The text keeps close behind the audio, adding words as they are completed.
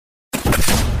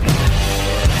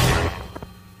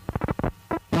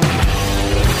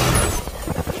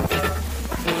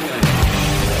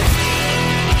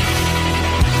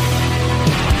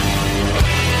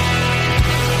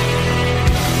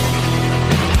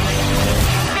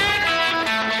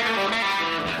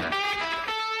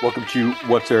Welcome to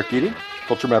What's Eric Eating,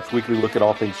 Culture Map's weekly look at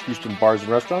all things Houston bars and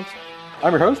restaurants.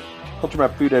 I'm your host, Culture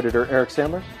Map food editor Eric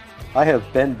Sandler. I have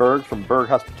Ben Berg from Berg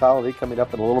Hospitality coming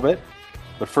up in a little bit.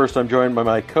 But first, I'm joined by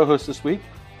my co-host this week.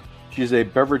 She's a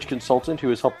beverage consultant who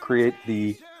has helped create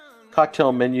the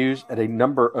cocktail menus at a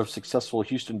number of successful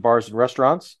Houston bars and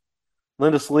restaurants.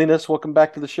 Linda Salinas, welcome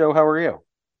back to the show. How are you?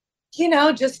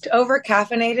 Just over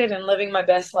caffeinated and living my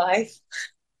best life.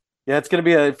 Yeah, it's going to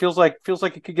be it feels like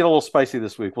it could get a little spicy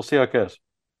this week. We'll see how it goes.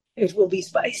 It will be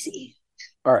spicy.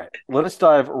 All right, let us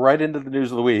dive right into the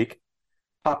news of the week.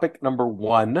 Topic number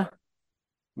one.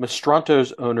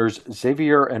 Mastranto's owners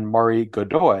Xavier and Mari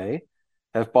Godoy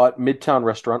have bought Midtown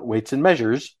restaurant Weights and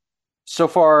Measures. So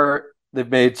far, they've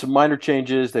made some minor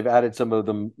changes. They've added some of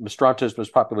the Mastranto's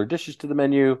most popular dishes to the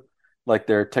menu, like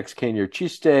their Texarkana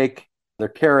cheesesteak, their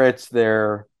carrots,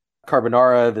 their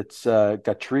carbonara that's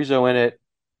got chorizo in it.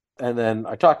 And then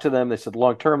I talked to them. They said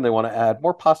long term, they want to add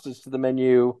more pastas to the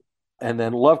menu and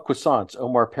then love croissants.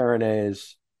 Omar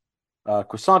Peronet's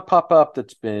croissant pop-up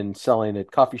that's been selling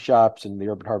at coffee shops and the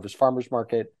Urban Harvest Farmers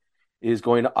Market is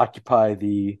going to occupy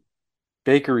the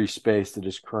bakery space that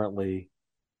is currently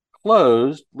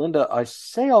closed. Linda, I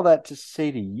say all that to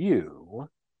say to you,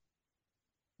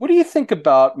 what do you think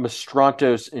about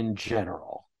Mastrantos in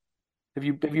general? Have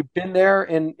you been there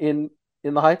in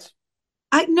the Heights?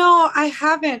 I no, I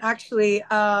haven't actually.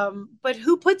 But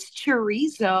who puts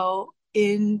chorizo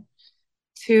into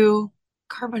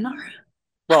carbonara?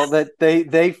 Well, that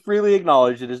they freely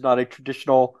acknowledge it is not a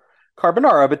traditional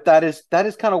carbonara, but that is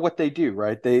kind of what they do,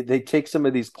 right? They take some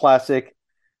of these classic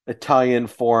Italian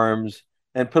forms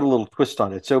and put a little twist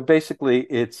on it. So basically,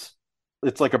 it's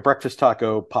like a breakfast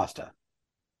taco pasta.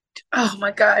 Oh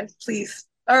my God, please.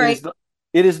 All It right. is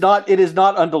not. It is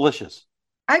not undelicious.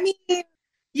 I mean,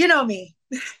 you know me.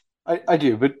 I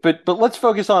do, but let's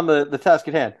focus on the task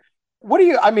at hand. What do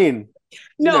you? I mean, you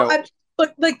No, know, I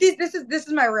look like this is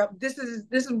my real this is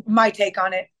my take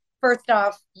on it. First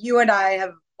off, you and I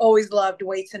have always loved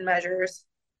Weights and Measures.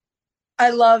 I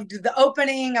loved the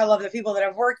opening. I love the people that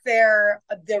have worked there.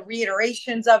 The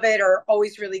reiterations of it are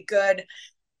always really good.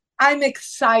 I'm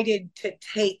excited to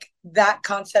take that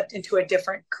concept into a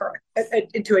different correct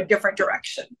into a different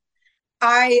direction.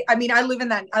 I mean I live in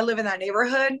that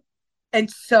neighborhood, and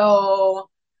so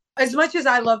as much as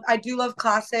I do love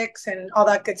classics and all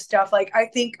that good stuff. Like I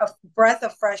think a breath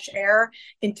of fresh air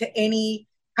into any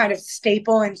kind of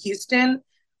staple in Houston.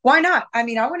 Why not? I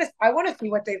mean, I want to see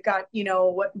what they've got.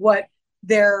 What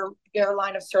their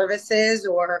line of service is,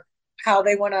 or how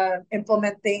they want to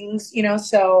implement things.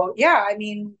 So yeah, I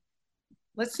mean,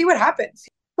 let's see what happens.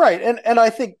 right? And I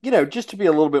think just to be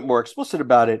a little bit more explicit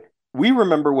about it, we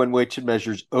remember when Weights and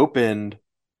Measures opened.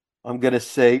 I'm going to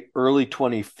say early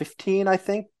 2015. I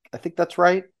think that's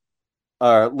right.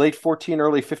 Late 14,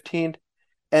 early 15.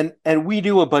 And we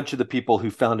knew a bunch of the people who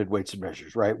founded Weights and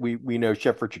Measures, right? We know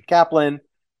Chef Richard Kaplan.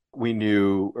 We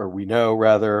know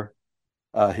rather,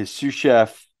 his sous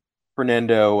chef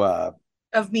Fernando.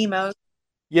 Of Mimos.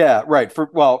 Yeah, right.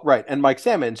 Right, and Mike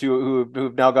Sammons, who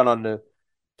have now gone on to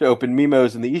open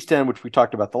Mimos in the East End, which we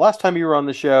talked about the last time you were on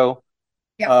the show.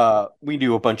 Yeah, We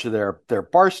knew a bunch of their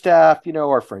bar staff.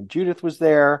 Our friend Judith was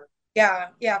there. yeah,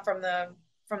 from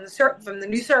the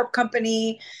new syrup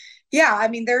company. Yeah, I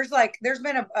mean, there's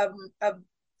been a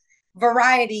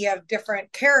variety of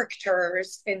different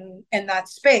characters in that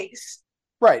space.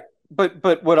 Right.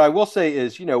 But what I will say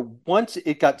is, once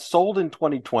it got sold in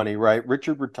 2020, right?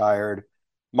 Richard retired.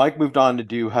 Mike moved on to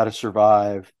do How to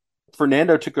Survive.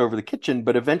 Fernando took over the kitchen,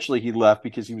 but eventually he left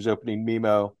because he was opening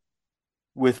Mimo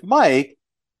with Mike.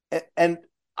 And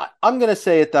I'm going to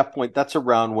say at that point, that's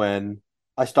around when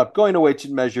I stopped going to Weights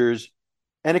and Measures,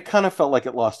 and it kind of felt like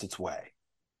it lost its way.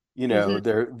 Hmm.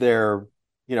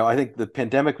 I think the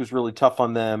pandemic was really tough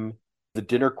on them. The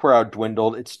dinner crowd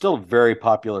dwindled. It's still very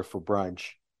popular for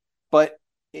brunch, but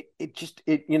it just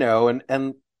like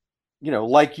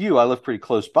you, I live pretty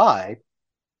close by,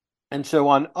 and so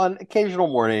on occasional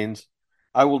mornings,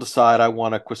 I will decide I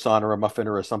want a croissant or a muffin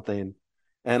or something,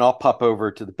 and I'll pop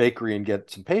over to the bakery and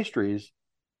get some pastries.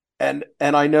 And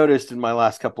I noticed in my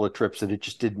last couple of trips that it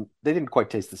just didn't quite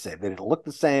taste the same. They didn't look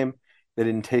the same. They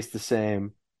didn't taste the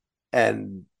same.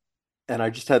 And and I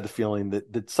just had the feeling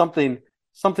that something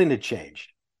had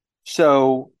changed.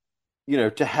 So,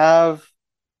 to have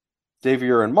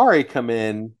Xavier and Mari come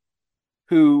in,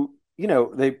 who,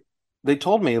 they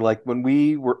told me, like, when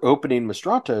we were opening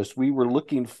Mastrantos, we were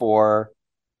looking for,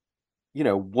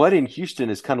 what in Houston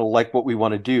is kind of like what we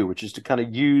want to do, which is to kind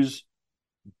of use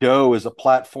dough as a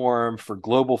platform for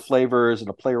global flavors and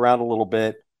to play around a little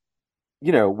bit.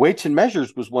 Weights and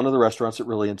Measures was one of the restaurants that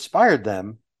really inspired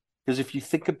them. Because if you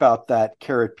think about that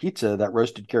carrot pizza, that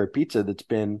roasted carrot pizza that's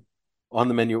been on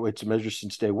the menu at Weights and Measures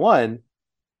since day one,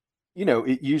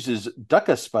 it uses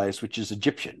dukkha spice, which is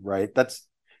Egyptian, right?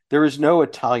 There is no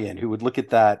Italian who would look at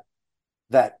that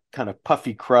kind of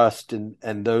puffy crust and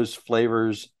those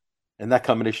flavors and that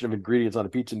combination of ingredients on a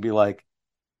pizza and be like,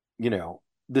 you know,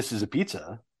 this is a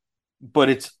pizza, but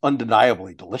it's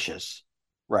undeniably delicious,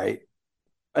 right?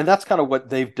 And that's kind of what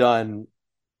they've done,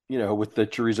 with the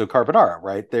chorizo carbonara,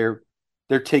 right? They're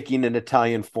taking an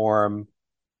Italian form,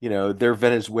 they're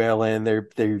Venezuelan,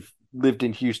 they've lived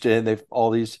in Houston, they've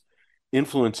all these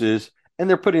influences, and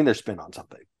they're putting their spin on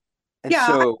something. And Yeah,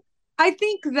 so, I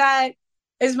think that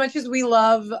as much as we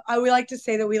love, we like to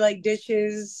say that we like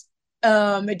dishes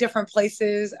at different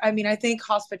places. I mean, I think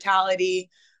hospitality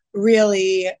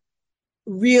really,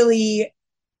 really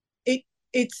it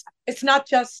it's not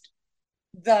just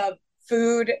the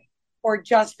food or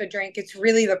just the drink. It's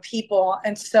really the people.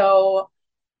 And so,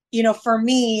 for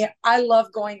me, I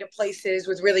love going to places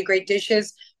with really great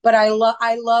dishes, but I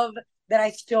love that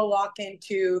I still walk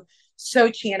into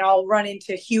Sochi and I'll run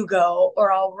into Hugo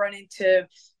or I'll run into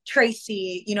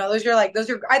Tracy. Those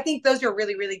are I think those are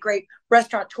really, really great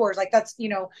restaurateurs. Like that's,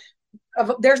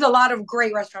 there's a lot of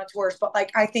great restaurateurs, but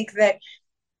like I think that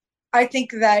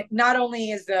not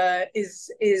only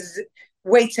is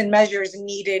weights and measures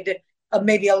needed,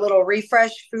 maybe a little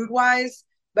refresh food wise,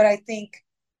 but I think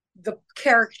the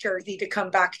characters need to come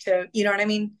back to, you know what I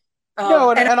mean?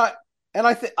 no, and And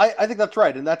I think that's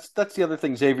right, and that's the other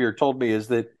thing Xavier told me is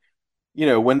that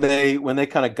when they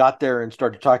kind of got there and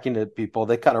started talking to people,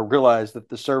 they kind of realized that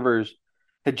the servers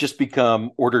had just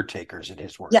become order takers, in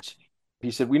his yeah, words.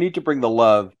 He said we need to bring the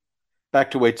love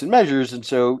back to Weights and Measures, and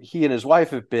so he and his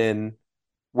wife have been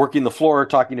working the floor,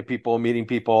 talking to people, meeting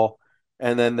people,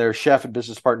 and then their chef and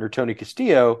business partner Tony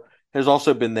Castillo has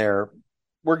also been there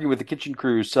working with the kitchen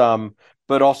crew some,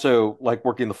 but also like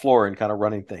working the floor and kind of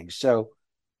running things. So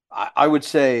I would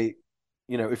say,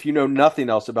 if you know nothing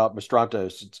else about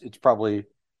Mastrantos, it's probably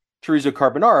chorizo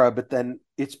carbonara, but then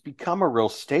it's become a real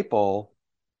staple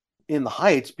in the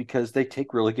Heights because they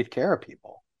take really good care of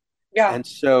people. yeah, And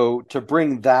so to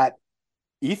bring that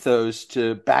ethos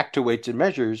to back to Weights and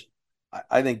Measures,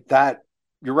 I think that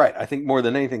you're right. I think more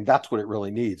than anything, that's what it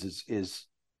really needs is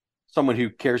someone who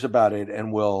cares about it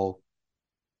and will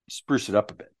spruce it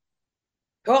up a bit.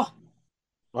 cool.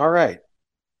 All right.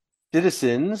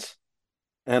 Citizens,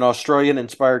 an Australian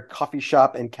inspired coffee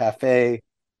shop and cafe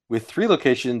with 3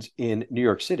 locations in New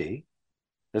York City,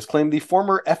 has claimed the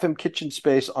former FM kitchen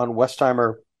space on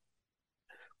Westheimer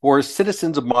for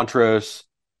Citizens of Montrose,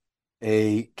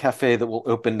 a cafe that will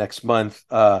open next month.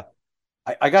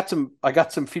 I got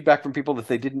some feedback from people that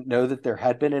they didn't know that there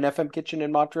had been an FM kitchen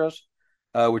in Montrose,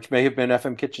 which may have been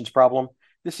FM Kitchen's problem.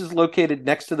 This is located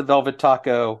next to the Velvet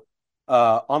Taco,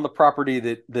 on the property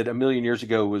that a million years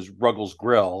ago was Ruggles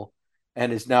Grill,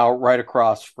 and is now right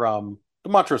across from the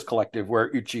Montrose Collective,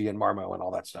 where Uchi and Marmo and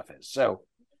all that stuff is. So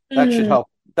that should Mm. help.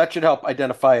 That should help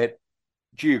identify it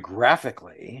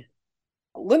geographically.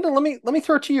 Linda, let me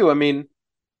throw it to you. I mean,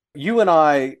 you and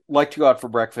I like to go out for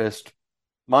breakfast.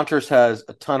 Montrose has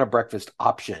a ton of breakfast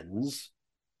options.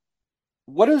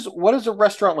 What does a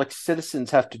restaurant like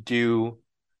Citizens have to do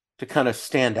to kind of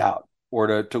stand out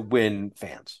or to win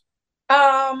fans?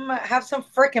 Have some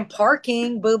freaking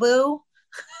parking, boo boo.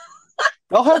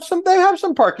 They have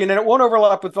some parking, and it won't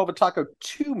overlap with Velvet Taco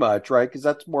too much, right? Because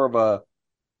that's more of a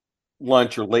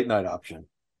lunch or late night option.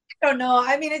 I don't know.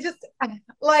 I mean, it just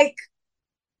like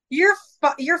you're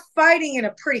fighting in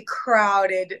a pretty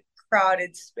crowded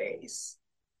space.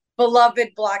 Beloved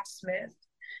blacksmith,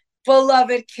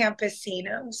 beloved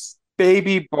campesinos,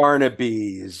 Baby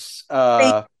Barnaby's,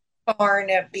 fake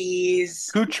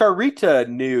Barnaby's, Cucharita,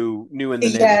 new in the yes,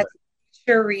 neighborhood,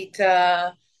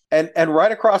 Charita. and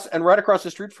right across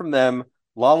the street from them,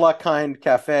 La La Kind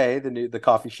Cafe, the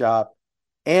coffee shop,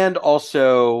 and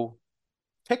also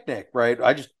Picnic. Right,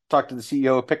 I just talked to the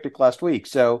CEO of Picnic last week,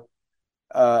 so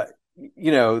uh,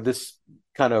 this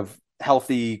kind of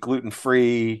healthy, gluten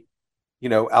free,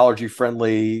 allergy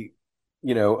friendly,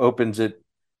 opens it,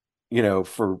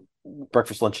 for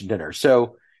breakfast, lunch, and dinner.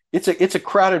 So it's a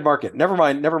crowded market. Never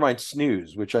mind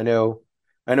snooze, which I know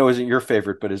isn't your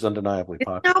favorite, but is undeniably It's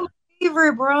not my popular.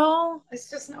 favorite, bro. It's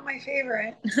just not my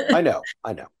favorite. I know.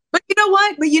 But you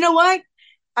know what?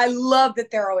 I love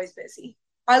that they're always busy.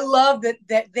 I love that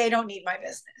they don't need my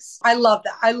business. I love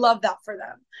that. I love that for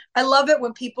them. I love it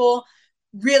when people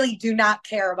really do not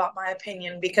care about my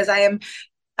opinion because I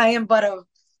am but a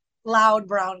loud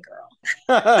brown girl.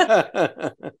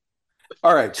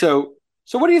 All right. So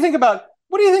what do you think about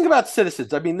what do you think about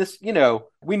citizens? I mean, this,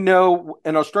 we know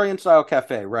an Australian style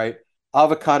cafe, right?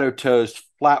 Avocado toast,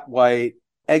 flat white,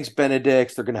 eggs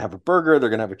Benedicts. They're going to have a burger. They're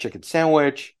going to have a chicken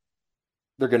sandwich.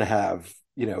 They're going to have,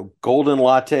 golden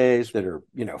lattes that are,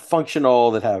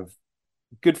 functional, that have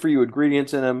good for you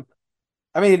ingredients in them.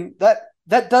 I mean,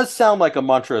 that does sound like a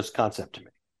Montrose concept to me,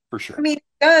 for I sure. mean, it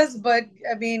does, but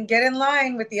I mean, get in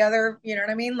line with the other, you know what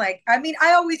I mean? Like, I mean,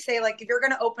 I always say, like, if you're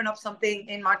going to open up something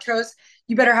in Montrose,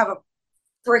 you better have a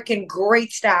freaking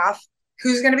great staff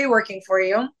who's going to be working for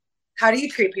you. How do you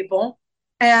treat people?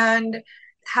 And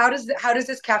how does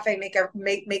this cafe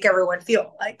make everyone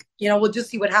feel? Like, we'll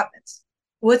just see what happens.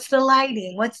 What's the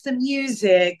lighting? What's the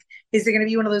music? Is it going to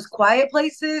be one of those quiet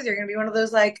places? You're going to be one of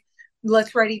those like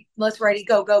let's ready,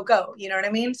 go, go, go. You know what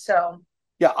I mean? So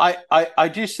Yeah, I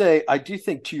do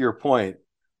think to your point,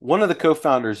 one of the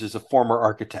co-founders is a former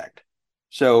architect.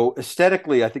 So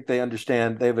aesthetically, I think they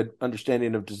have an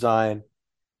understanding of design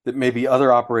that maybe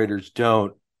other operators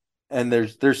don't. And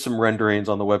there's some renderings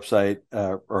on the website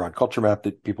or on Culture Map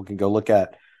that people can go look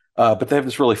at. But they have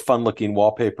this really fun looking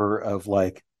wallpaper of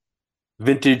like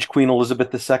vintage Queen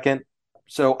Elizabeth II.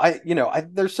 So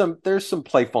there's some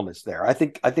playfulness there. I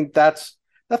think that's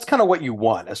kind of what you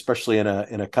want, especially in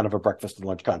a kind of a breakfast and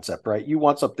lunch concept, right? You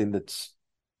want something that's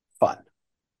fun.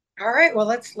 all right, well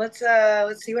let's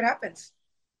see what happens.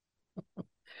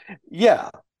 Yeah.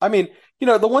 I mean,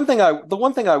 the one thing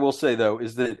I will say though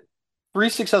is that three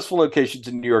successful locations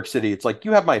in New York City, it's like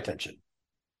you have my attention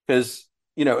because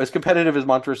as competitive as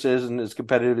Montrose is and as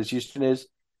competitive as Houston is,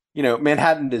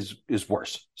 Manhattan is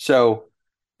worse. So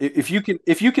if you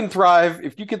can thrive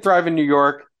in New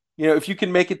York, if you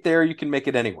can make it there, you can make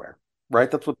it anywhere, right?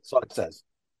 That's what the song says.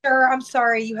 Sir, I'm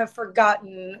sorry, you have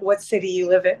forgotten what city you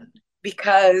live in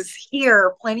because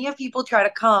here, plenty of people try to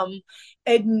come,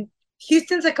 and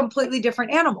Houston's a completely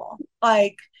different animal.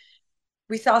 Like,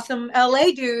 we saw some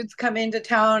LA dudes come into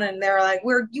town and they're like,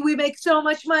 we make so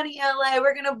much money, LA.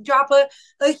 We're gonna drop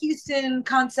a Houston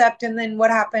concept. And then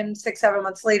what happened 6, 7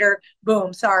 months later?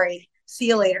 Boom, sorry. See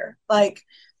you later. Like,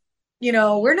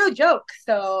 we're no joke.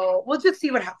 So we'll just see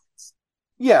what happens.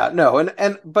 Yeah, no,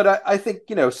 and but I think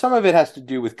some of it has to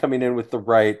do with coming in with the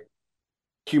right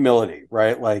humility,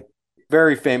 right? Like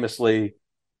very famously,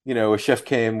 a chef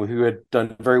came who had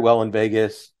done very well in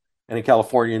Vegas and in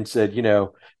California and said,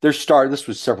 this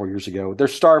was several years ago, they're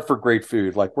starved for great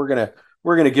food. Like we're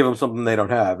gonna give them something they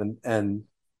don't have. And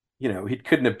it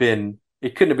couldn't have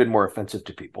been more offensive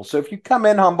to people. So if you come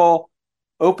in humble,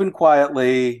 open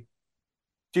quietly,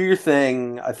 do your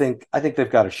thing, I think they've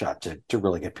got a shot to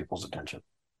really get people's attention.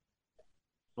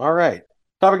 All right.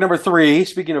 Topic number three.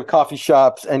 Speaking of coffee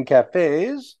shops and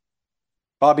cafes,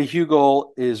 Bobby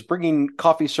Hugel is bringing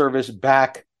coffee service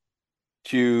back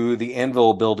to the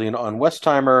Anvil building on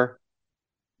Westheimer.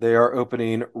 They are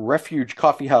opening Refuge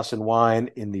Coffee House and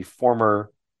Wine in the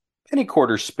former Penny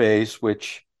Quarter space,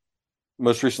 which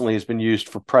most recently has been used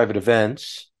for private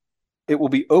events. It will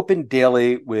be open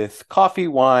daily with coffee,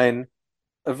 wine,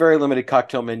 a very limited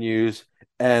cocktail menus,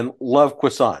 and love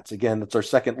croissants. Again, that's our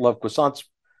second love croissants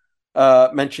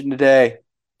mentioned today,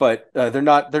 but they're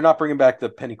not bringing back the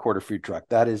penny quarter food truck.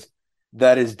 That is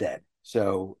dead.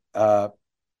 So I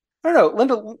don't know,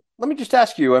 Linda. Let me just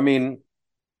ask you. I mean,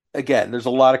 again, there's a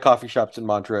lot of coffee shops in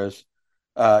Montrose.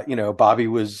 Bobby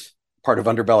was part of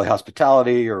Underbelly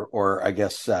Hospitality, or I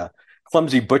guess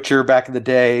Clumsy Butcher back in the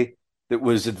day, that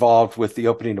was involved with the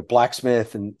opening of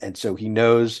Blacksmith, and so he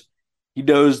knows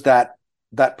that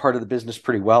part of the business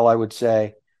pretty well, I would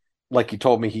say. Like he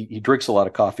told me, he drinks a lot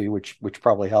of coffee, which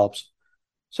probably helps.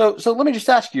 So let me just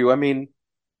ask you. I mean,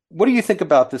 what do you think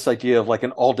about this idea of like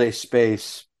an all day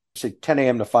space, say 10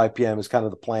 a.m. to 5 p.m. is kind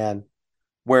of the plan,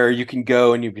 where you can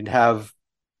go and you can have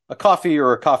a coffee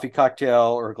or a coffee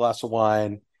cocktail or a glass of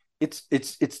wine. It's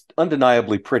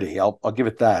undeniably pretty. I'll give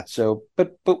it that. So,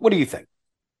 but what do you think?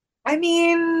 I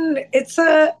mean, it's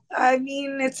a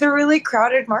really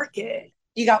crowded market.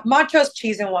 You got Montrose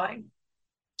cheese and wine.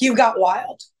 You've got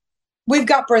Wild. We've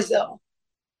got Brazil.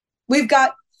 We've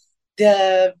got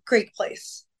the Greek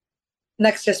place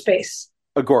next to Space,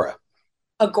 Agora.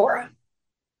 Agora,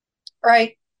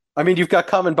 right? I mean, you've got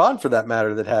Common Bond for that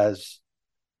matter that has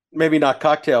maybe not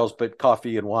cocktails, but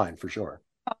coffee and wine for sure.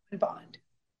 Bond,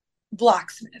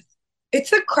 Blacksmith.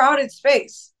 It's a crowded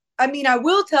space. I mean, I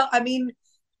will tell, I mean,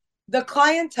 the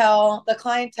clientele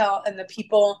and the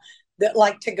people that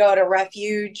like to go to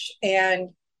Refuge and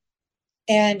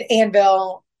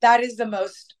Anvil, that is the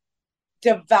most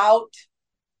devout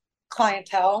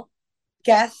clientele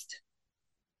guest.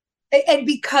 And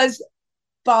because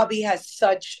Bobby has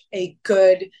such a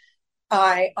good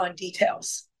eye on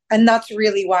details. And that's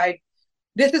really why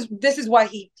this is why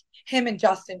him and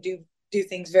Justin do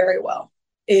things very well,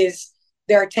 is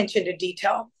their attention to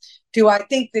detail. Do I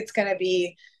think it's going to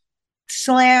be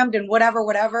slammed and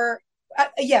whatever?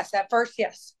 Yes, at first,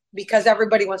 yes, because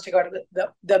everybody wants to go to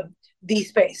the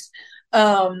space,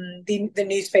 the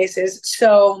new spaces.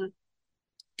 So,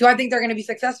 do I think they're going to be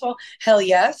successful? Hell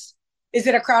yes. Is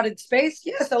it a crowded space?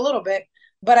 Yes, a little bit.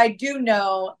 But I do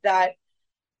know that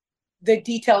the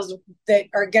details that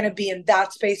are going to be in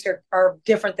that space are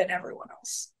different than everyone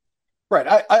else. Right.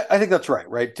 I think that's right.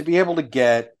 Right. To be able to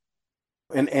get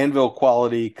an Anvil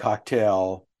quality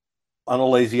cocktail on a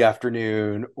lazy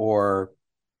afternoon, or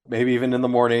maybe even in the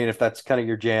morning, if that's kind of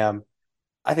your jam,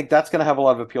 I think that's going to have a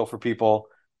lot of appeal for people.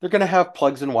 They're going to have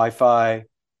plugs and Wi-Fi.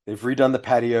 They've redone the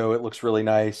patio. It looks really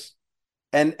nice.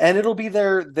 And it'll be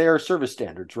their service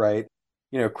standards, right?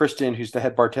 Kristen, who's the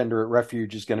head bartender at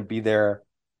Refuge, is going to be there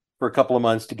for a couple of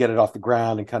months to get it off the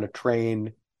ground and kind of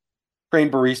train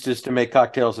baristas to make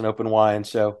cocktails and open wine.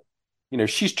 So,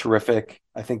 she's terrific.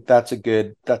 I think that's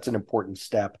an important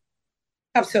step.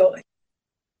 Absolutely.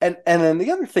 And then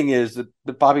the other thing is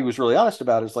that Bobby was really honest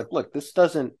about is like, look, this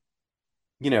doesn't,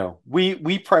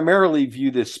 we primarily view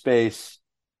this space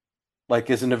like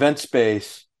as an event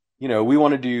space. We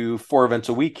want to do 4 events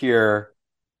a week here,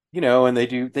 and they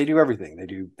do everything.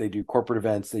 They do corporate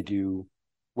events, they do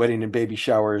wedding and baby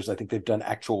showers. I think they've done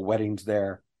actual weddings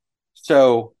there.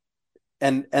 So,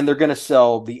 and they're going to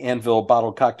sell the Anvil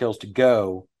bottled cocktails to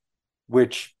go,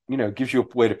 which, gives you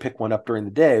a way to pick one up during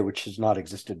the day, which has not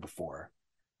existed before.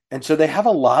 And so they have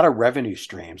a lot of revenue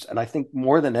streams. And I think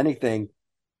more than anything,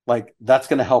 like that's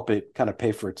going to help it kind of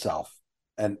pay for itself.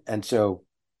 And so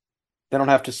they don't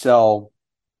have to sell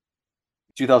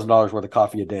 $2,000 worth of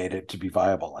coffee a day to be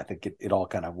viable. I think it all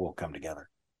kind of will come together.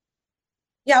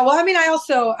 Yeah, well, I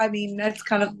mean, that's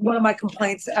kind of one of my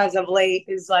complaints as of late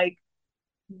is like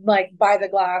by the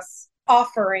glass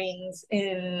offerings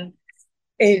in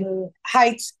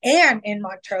Heights and in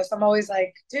Montrose. I'm always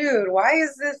like, dude, why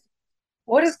is this?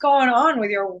 What is going on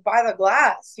with your by the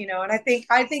glass? And I think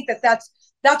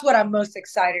that's what I'm most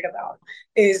excited about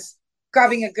is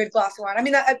grabbing a good glass of wine. I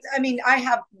mean,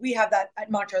 we have that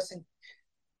at Montrose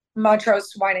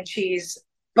Wine and Cheese,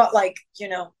 but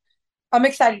I'm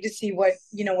excited to see what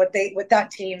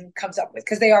that team comes up with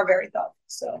because they are very thoughtful.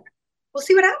 So we'll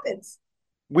see what happens.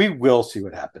 We will see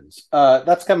what happens.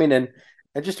 That's coming in.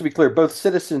 And just to be clear, both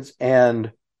Citizens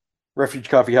and Refuge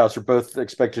Coffee House are both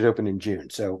expected to open in June.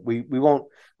 So we won't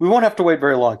have to wait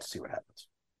very long to see what happens.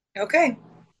 Okay.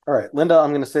 All right, Linda, I'm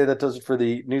going to say that does it for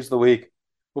the news of the week.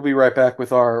 We'll be right back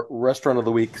with our restaurant of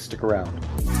the week. Stick around.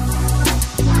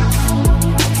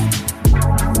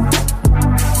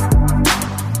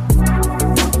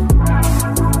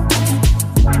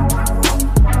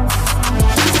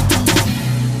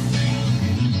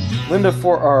 Linda,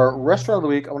 for our restaurant of the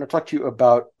week, I want to talk to you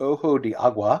about Ojo de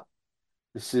Agua.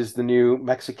 This is the new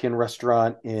Mexican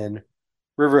restaurant in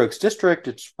River Oaks District.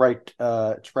 It's right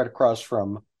across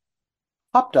from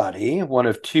Hop Dotty, one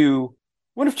of two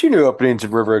new openings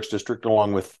in River Oaks District,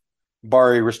 along with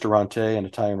Bari Ristorante, an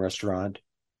Italian restaurant.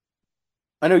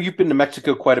 I know you've been to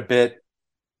Mexico quite a bit,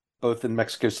 both in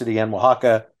Mexico City and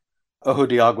Oaxaca. Ojo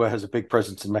de Agua has a big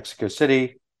presence in Mexico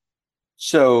City.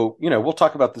 So, we'll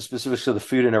talk about the specifics of the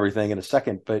food and everything in a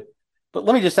second, but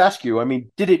let me just ask you, I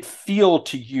mean, did it feel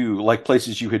to you like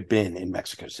places you had been in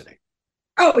Mexico City?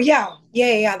 Oh yeah.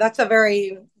 That's a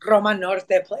very Roma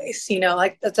Norte place.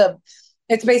 Like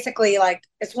it's basically like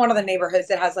it's one of the neighborhoods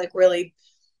that has like really,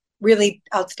 really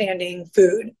outstanding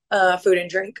food and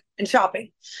drink and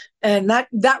shopping, and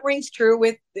that rings true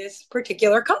with this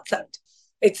particular concept.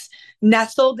 It's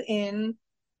nestled in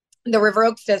the River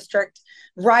Oaks district,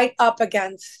 right up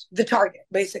against the Target,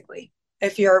 basically.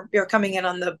 If you're coming in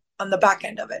on the back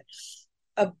end of it,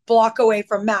 a block away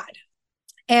from Mad,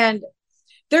 and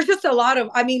there's just a lot of.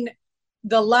 I mean,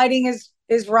 the lighting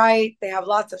is right. They have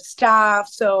lots of staff,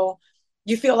 so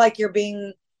you feel like you're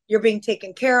being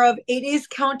taken care of. It is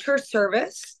counter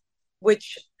service,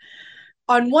 which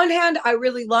on one hand I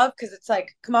really love because it's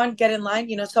like, come on, get in line,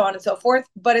 so on and so forth.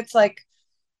 But it's like,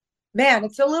 man,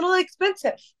 it's a little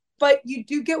expensive, but you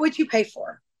do get what you pay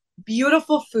for.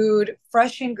 Beautiful food,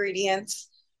 fresh ingredients.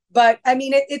 But I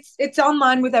mean, it's on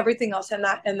line with everything else in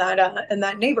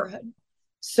that neighborhood.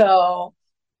 So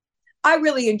I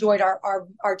really enjoyed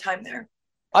our time there.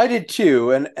 I did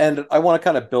too, and I want to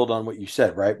kind of build on what you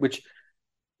said, right? Which,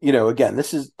 again,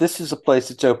 this is a place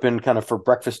that's open kind of for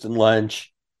breakfast and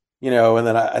lunch, and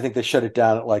then I think they shut it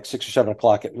down at like 6 or 7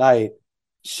 o'clock at night.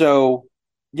 So,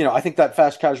 I think that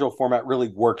fast casual format really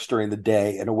works during the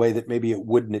day in a way that maybe it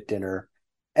wouldn't at dinner.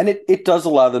 And it does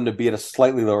allow them to be at a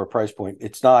slightly lower price point.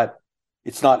 It's not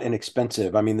it's not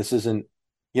inexpensive. I mean, this isn't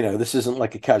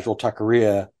like a casual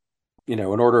taqueria. An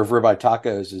order of ribeye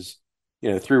tacos is,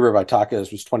 three ribeye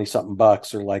tacos was 20 something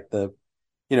bucks, or like I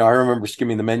remember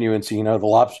skimming the menu and seeing,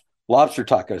 the lobster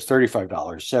tacos,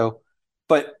 $35. So,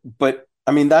 but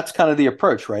I mean, that's kind of the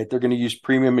approach, right? They're going to use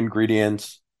premium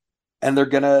ingredients, and they're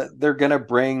gonna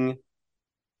bring,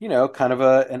 kind of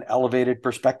an elevated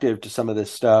perspective to some of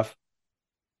this stuff.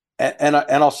 And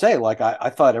I'll say, like, I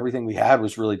thought everything we had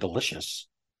was really delicious.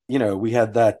 We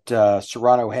had that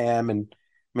Serrano ham and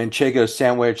manchego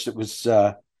sandwich that was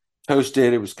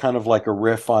toasted. It was kind of like a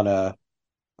riff on a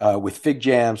with fig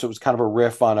jam, so it was kind of a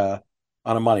riff on a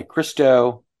Monte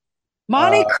Cristo.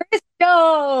 Monte Uh,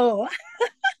 Cristo.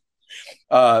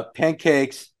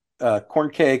 Pancakes, corn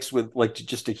cakes with like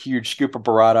just a huge scoop of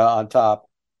burrata on top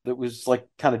that was like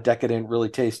kind of decadent, really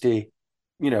tasty.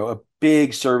 A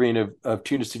big serving of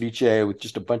tuna ceviche with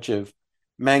just a bunch of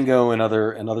mango and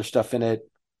other stuff in it.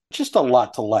 Just a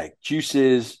lot to like.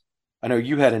 Juices. I know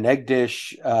you had an egg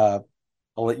dish. I'll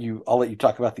let you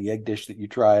talk about the egg dish that you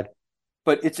tried.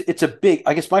 But it's a big.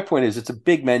 I guess my point is it's a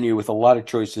big menu with a lot of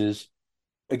choices.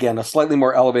 Again, a slightly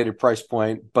more elevated price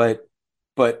point, but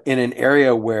in an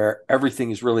area where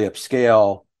everything is really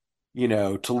upscale.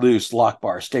 Toulouse, Lock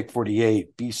Bar, Steak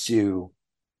 48, Bisou,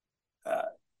 uh,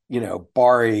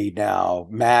 Bari now,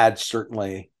 Mad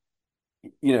certainly.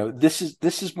 This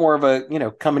is more of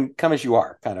a, come as you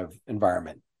are kind of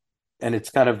environment. And it's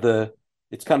kind of the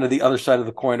other side of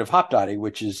the coin of Hop Dotty,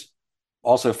 which is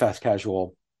also fast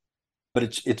casual, but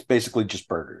it's basically just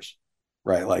burgers,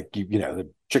 right? Like the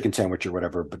chicken sandwich or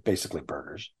whatever, but basically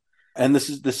burgers. And this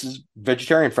is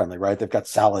vegetarian friendly, right? They've got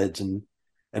salads and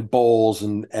bowls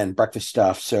and breakfast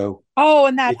stuff. So Oh,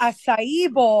 and that it's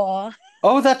acai bowl.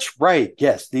 oh, that's right.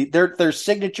 Yes, their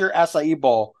signature acai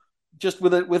bowl, just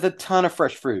with a ton of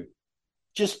fresh fruit,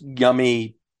 just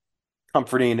yummy,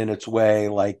 comforting in its way.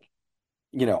 Like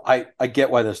I get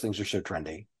why those things are so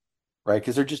trendy, right?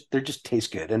 Because they just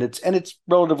taste good, and it's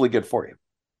relatively good for you.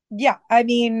 Yeah, I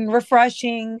mean,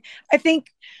 refreshing. I think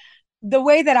the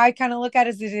way that I kind of look at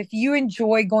it is if you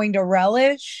enjoy going to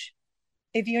Relish,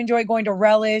 if you enjoy going to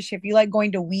Relish, if you like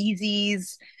going to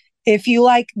Wheezy's, if you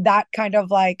like that kind of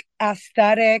like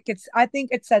aesthetic, I think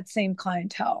it's that same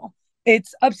clientele.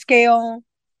 It's upscale,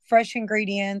 fresh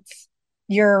ingredients.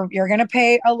 You're gonna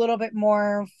pay a little bit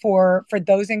more for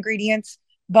those ingredients,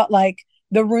 but like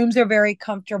the rooms are very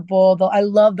comfortable. I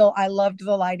loved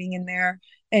the lighting in there.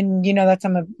 And that's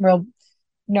I'm a real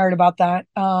nerd about that.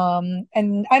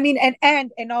 And I mean,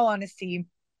 and in all honesty,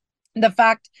 the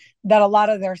fact that a lot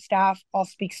of their staff all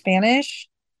speak Spanish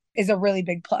is a really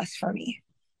big plus for me.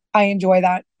 I enjoy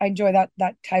that. I enjoy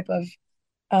that type of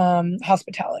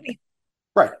hospitality.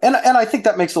 Right, and I think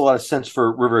that makes a lot of sense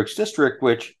for River Oaks District,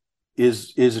 which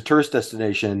is a tourist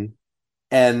destination,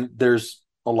 and there's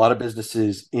a lot of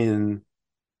businesses in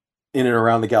and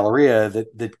around the Galleria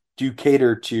that do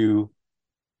cater to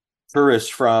tourists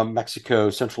from Mexico,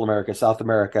 Central America, South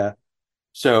America.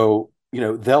 So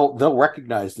they'll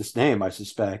recognize this name, I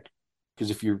suspect, because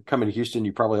if you're coming to Houston,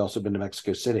 you've probably also been to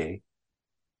Mexico City,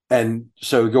 and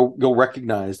so you'll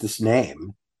recognize this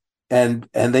name, and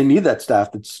they need that staff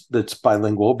that's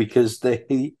bilingual because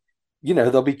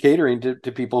they'll be catering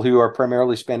to people who are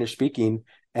primarily Spanish speaking,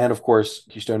 and of course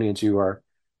Houstonians who are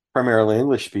primarily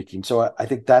English speaking. So I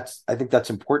think that's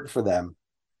important for them.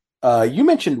 You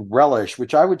mentioned relish,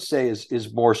 which I would say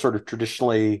is more sort of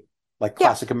traditionally like Yeah.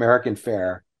 classic American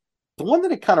fare. The one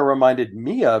that it kind of reminded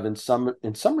me of in some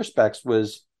respects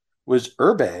was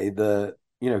Herbe, the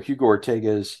Hugo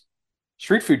Ortega's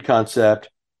street food concept,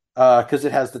 because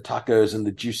it has the tacos and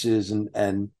the juices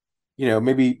and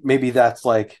maybe that's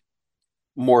like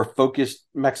more focused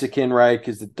Mexican, right?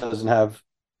 Because it doesn't have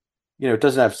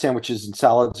sandwiches and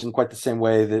salads in quite the same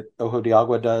way that Ojo de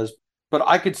Agua does. But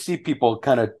I could see people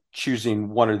kind of choosing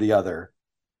one or the other,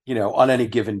 on any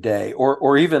given day,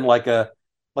 or even like a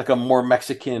more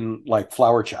Mexican like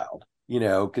flower child,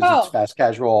 because it's Oh, fast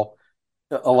casual.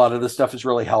 A lot of the stuff is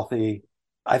really healthy.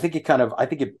 I think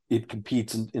it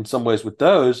competes in some ways with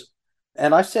those.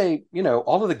 And I say,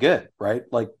 all of the good, right?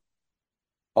 Like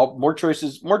more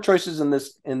choices in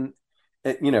this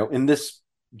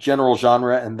general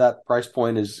genre, and that price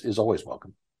point is always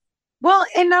welcome. well,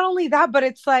 and not only that, but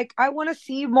it's like I want to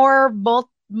see more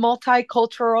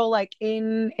multicultural, like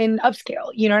in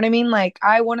upscale. You know what I mean? Like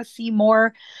I want to see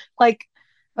more. Like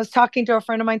I was talking to a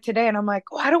friend of mine today, and I'm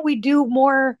like, why don't we do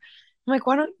more? I'm like,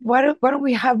 why don't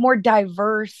we have more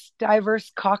diverse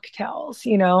cocktails?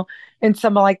 In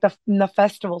some of like in the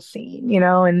festival scene.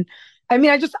 And I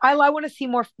mean, I want to see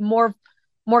more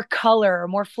more color,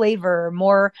 more flavor,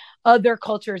 more other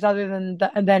cultures other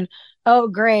than oh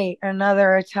great,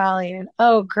 another Italian.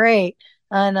 Oh great,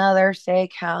 another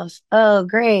steakhouse. Oh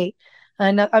great.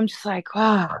 And I'm just like,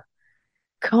 wow,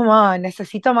 come on,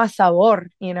 necesito más sabor,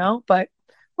 but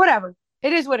whatever.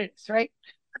 It is what it is, right?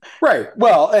 Right.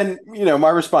 Well, and my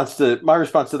response to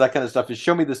that kind of stuff is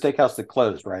show me the steakhouse that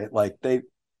closed, right? Like they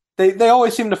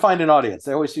always seem to find an audience.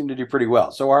 They always seem to do pretty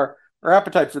well. So our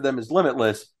appetite for them is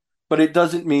limitless, but it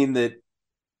doesn't mean that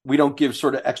we don't give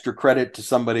sort of extra credit to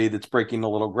somebody that's breaking a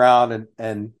little ground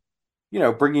and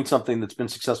bringing something that's been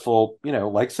successful,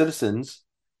 like Citizens,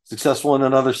 successful in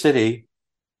another city,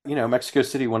 Mexico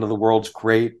City, one of the world's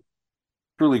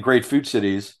truly great food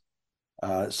cities.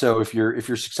 So if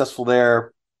you're successful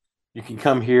there, you can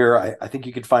come here. I think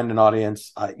you could find an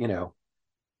audience.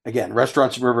 Again,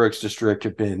 restaurants in River Oaks District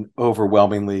have been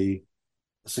overwhelmingly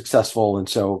successful, and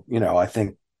so I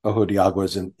think Ojo de Agua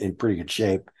is in pretty good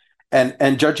shape.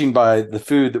 And judging by the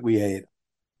food that we ate,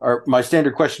 my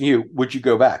standard question to you: would you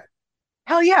go back?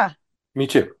 Hell yeah. Me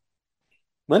too.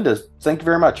 Linda, thank you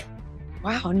very much.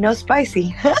 Wow, no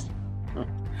spicy.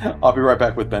 I'll be right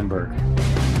back with Ben Berg.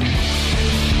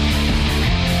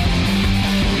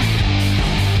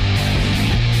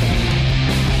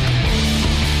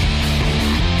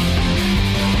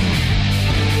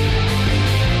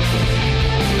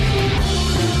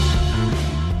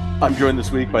 I'm joined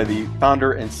this week by the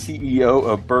founder and CEO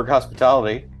of Berg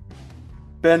Hospitality,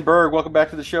 Ben Berg. Welcome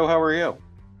back to the show. How are you?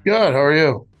 Good. How are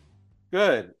you?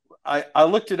 Good. I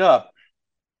looked it up.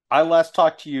 I last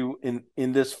talked to you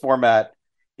in this format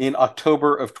in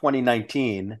October of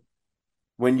 2019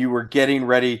 when you were getting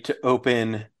ready to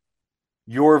open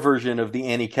your version of the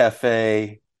Annie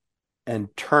Cafe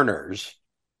and Turner's.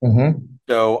 Mm-hmm.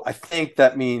 So I think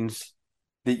that means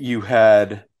that you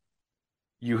had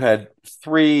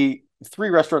three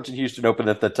restaurants in Houston open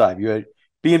at that time. You had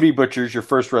B&B Butchers, your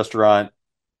first restaurant,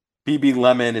 BB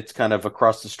Lemon, it's kind of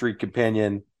across the street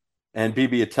companion, and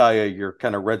BB Italia, your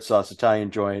kind of red sauce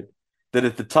Italian joint that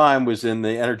at the time was in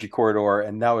the Energy Corridor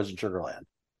and now is in Sugarland.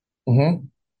 Mm-hmm.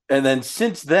 And then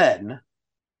since then,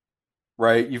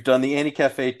 right, you've done the Annie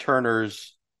Cafe,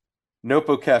 Turner's,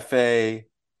 Nopo Cafe,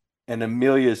 and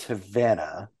Amelia's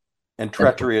Havana, and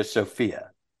Trattoria Sofia.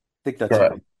 I think that's Correct.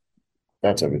 everything.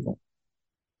 That's everything.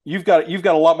 You've got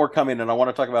a lot more coming, and I want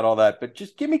to talk about all that. But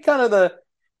just give me kind of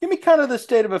the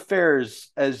state of affairs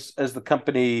as the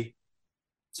company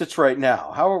sits right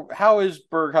now. How is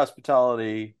Berg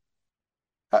Hospitality?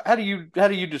 How do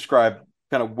you describe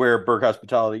kind of where Berg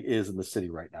Hospitality is in the city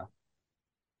right now?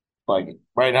 Like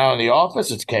right now in the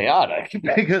office, it's chaotic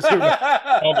because of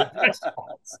all the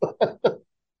restaurants.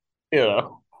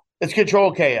 It's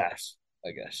controlled chaos,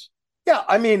 I guess. Yeah,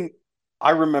 I mean,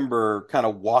 I remember kind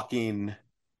of walking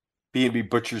B&B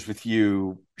Butchers with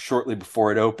you shortly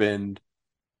before it opened.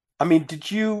 I mean,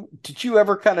 did you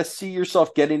ever kind of see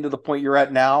yourself getting to the point you're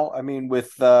at now? I mean,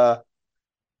 with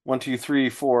one, two, three,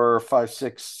 four, five,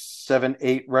 six, seven,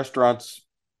 eight restaurants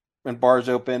and bars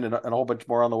open and a whole bunch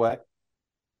more on the way.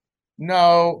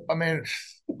 No, I mean,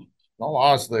 all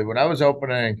honestly, when I was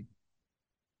opening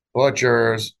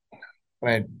Butchers, I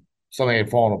mean, something had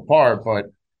fallen apart, but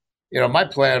my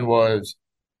plan was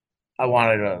I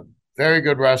wanted a very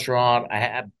good restaurant. I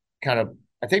had kind of,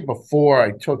 I think before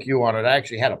I took you on it, I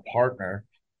actually had a partner.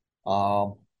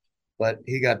 Um, but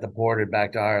he got deported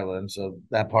back to Ireland, so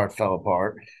that part fell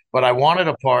apart. But I wanted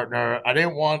a partner. I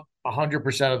didn't want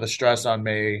 100% of the stress on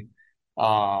me.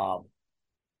 Um,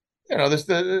 this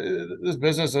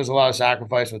business, there's a lot of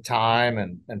sacrifice with time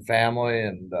and family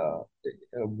and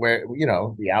where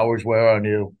the hours wear on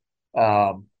you,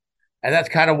 and that's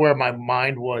kind of where my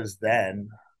mind was then.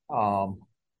 Um,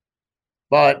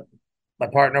 but my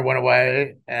partner went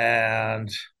away, and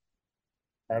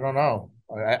I don't know.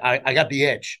 I got the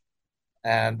itch,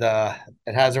 and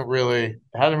it hasn't really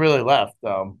left.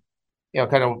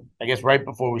 Kind of I guess right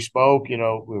before we spoke, we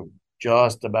were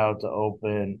just about to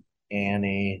open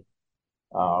Annie.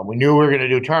 We knew we were going to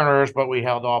do Turner's, but we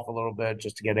held off a little bit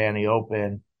just to get Annie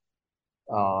open.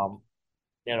 Um,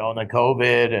 and then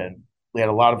COVID, and we had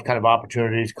a lot of kind of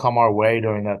opportunities come our way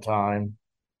during that time,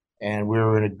 and we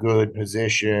were in a good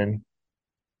position,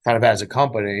 kind of as a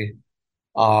company,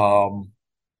 um,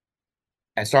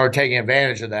 and started taking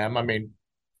advantage of them. I mean,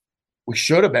 we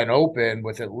should have been open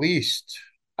with at least,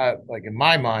 like in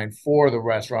my mind, four of the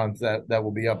restaurants that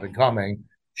will be up and coming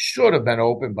should have been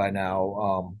open by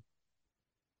now.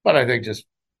 But I think just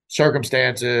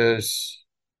circumstances,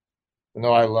 you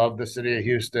know, I love the city of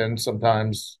Houston.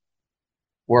 Sometimes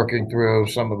working through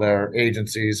some of their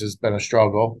agencies has been a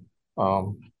struggle.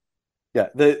 Yeah,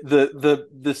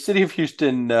 the city of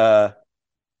Houston.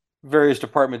 various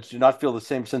departments do not feel the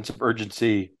same sense of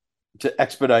urgency to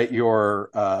expedite your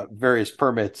various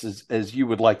permits as you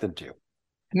would like them to. And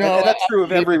No, that's true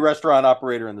of every restaurant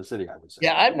operator in the city, I would say.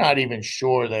 yeah, I'm not even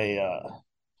sure the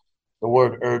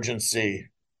word urgency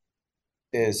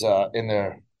is in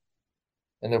their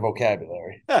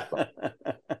vocabulary.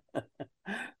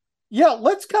 Yeah,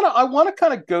 I want to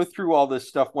kind of go through all this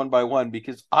stuff one by one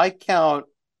because I count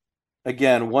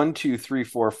again one, two, three,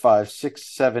 four, five,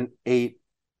 six, seven, eight,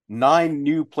 nine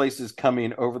new places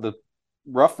coming over the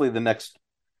roughly the next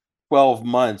 12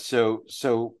 months.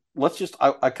 So let's just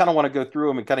I kind of want to go through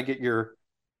them and kind of get your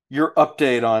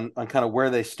update on kind of where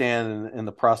they stand in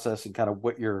the process and kind of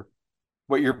what your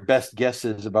best guess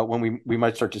is about when we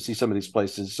might start to see some of these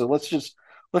places. So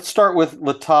let's start with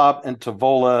La Table and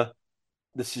Tavola.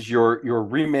 This is your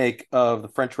remake of the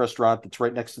French restaurant that's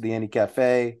right next to the Annie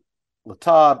Cafe, La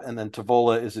Table, and then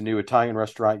Tavola is a new Italian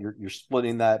restaurant. You're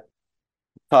splitting that.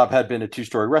 Table had been a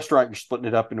two-story restaurant. You're splitting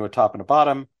it up into a top and a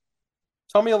bottom.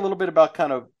 Tell me a little bit about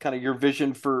kind of your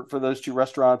vision for those two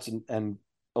restaurants and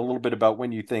a little bit about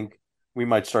when you think we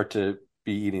might start to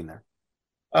be eating there.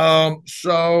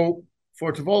 So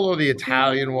for Tavolo, the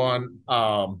Italian one,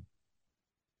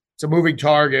 it's a moving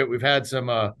target. We've had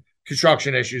some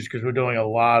construction issues because we're doing a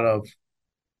lot of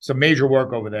some major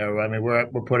work over there. I mean, we're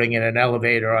putting in an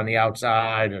elevator on the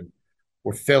outside, and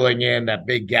we're filling in that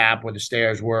big gap where the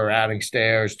stairs were, adding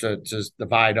stairs to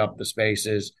divide up the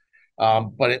spaces.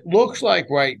 But it looks like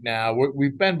right now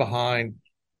we've been behind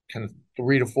kind of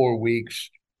 3 to 4 weeks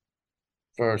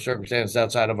for circumstances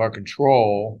outside of our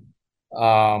control.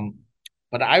 Um,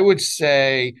 but I would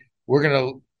say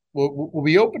we'll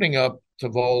be opening up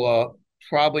Tavola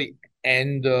probably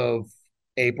end of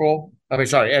April. I mean,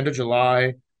 sorry, end of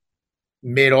July,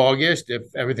 mid August, if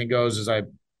everything goes as I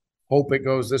hope it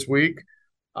goes this week.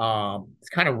 It's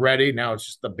kind of ready now. It's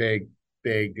just the big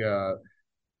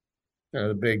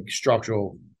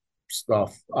structural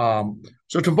stuff.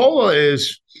 So Tavola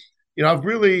is, I've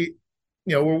really,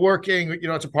 we're working.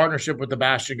 It's a partnership with the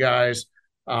Bastion guys,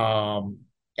 and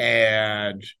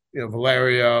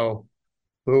Valerio,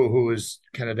 who is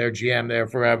kind of their GM there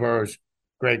forever, is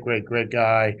great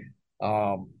guy.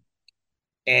 Um,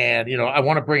 and I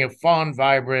want to bring a fun,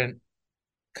 vibrant,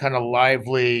 kind of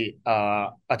lively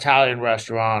Italian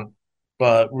restaurant,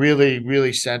 but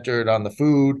really centered on the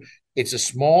food. It's a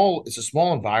small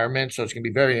environment, so it's gonna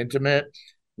be very intimate.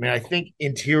 I mean, I think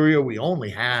interior we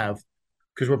only have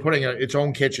because we're putting its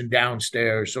own kitchen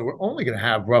downstairs, so we're only gonna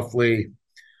have roughly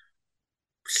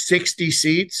 60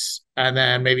 seats, and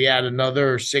then maybe add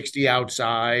another 60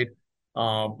 outside.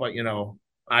 But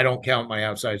I don't count my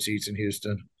outside seats in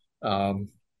Houston. Um,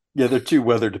 Yeah, they're too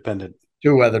weather dependent.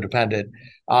 Too weather dependent.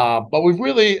 But we've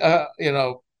really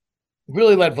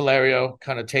let Valerio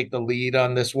kind of take the lead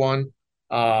on this one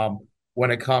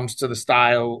when it comes to the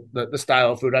style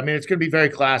of food. I mean, it's going to be very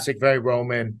classic, very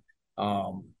Roman.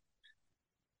 Um,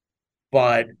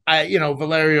 but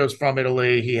Valerio's from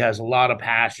Italy. He has a lot of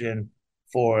passion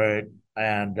for it,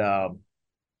 and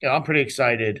I'm pretty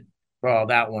excited for how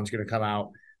that one's going to come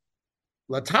out.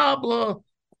 La Table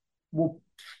will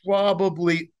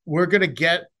probably we're going to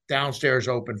get downstairs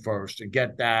open first and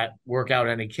get that, work out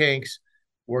any kinks,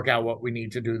 work out what we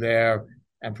need to do there,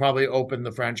 and probably open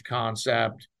the French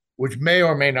concept, which may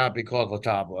or may not be called La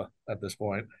Table at this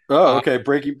point. Oh, okay.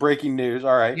 Breaking news.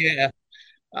 All right. Yeah.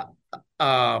 Uh,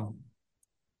 um,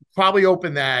 Probably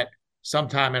open that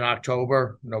sometime in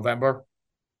October, November.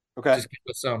 Okay. Just give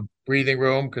us some breathing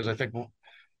room because I think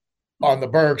on the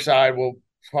Berg side, we'll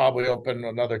probably open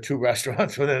another two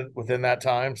restaurants within that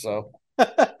time. So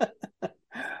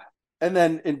And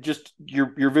then in just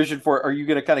your vision for it, are you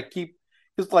going to kind of keep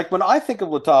because like when I think of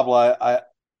La Table,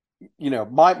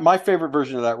 my favorite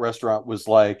version of that restaurant was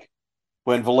like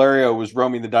when Valerio was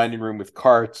roaming the dining room with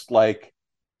carts, like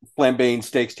flambeing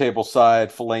steaks table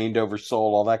side, filleted over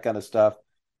sole, all that kind of stuff.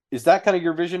 Is that kind of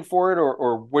your vision for it,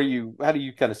 or how do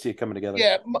you kind of see it coming together?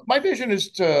 yeah, my vision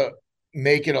is to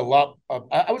make it a lot.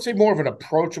 I would say more of an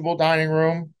approachable dining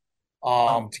room,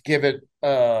 to give it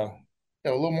a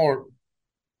little more,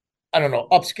 I don't know,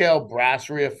 upscale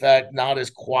brasserie effect, not as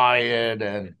quiet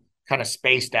and kind of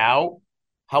spaced out.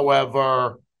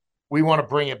 However, we want to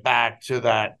bring it back to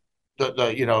that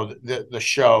the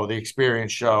show, the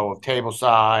experience show of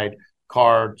tableside,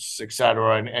 cards,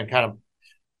 etc., and kind of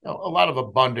a lot of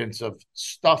abundance of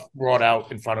stuff brought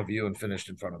out in front of you and finished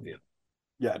in front of you.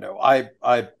 Yeah, no,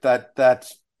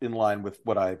 that's in line with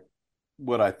what I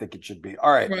think it should be.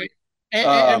 All right. Right.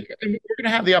 Um, And we're going to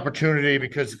have the opportunity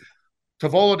because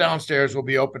Tavola downstairs will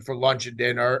be open for lunch and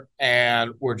dinner,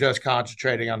 and we're just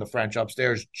concentrating on the French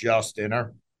upstairs, just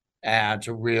dinner, and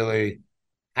to really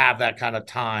have that kind of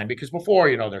time because before,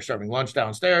 they're serving lunch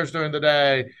downstairs during the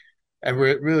day, and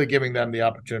we're really giving them the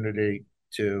opportunity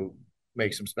to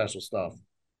make some special stuff.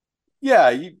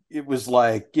 Yeah, it was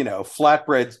like,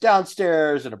 flatbreads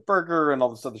downstairs and a burger and all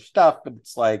this other stuff, but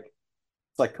it's like,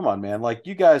 come on, man. Like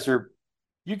you guys are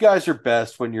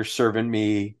best when you're serving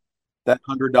me that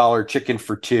 $100 chicken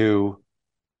for two,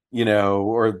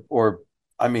 or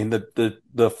I mean the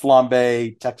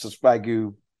flambe Texas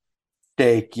Wagyu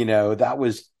steak, that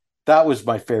was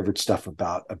my favorite stuff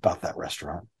about that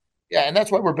restaurant. Yeah, and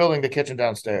that's why we're building the kitchen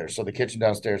downstairs, so the kitchen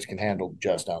downstairs can handle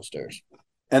just downstairs.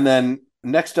 And then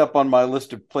next up on my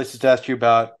list of places to ask you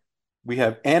about, we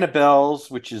have Annabelle's,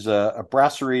 which is a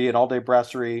brasserie, an all-day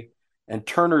brasserie, and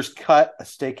Turner's Cut, a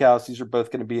steakhouse. These are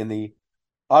both going to be in the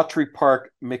Autry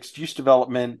Park mixed-use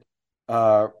development,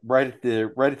 right at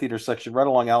the intersection, right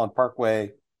along Allen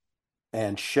Parkway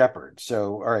and Shepherd.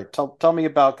 So, all right, tell me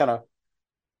about kind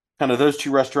of those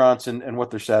two restaurants and what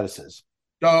their status is.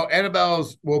 So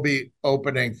Annabelle's will be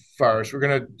opening first. We're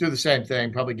gonna do the same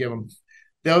thing. Probably give them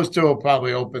those two will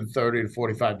probably open 30 to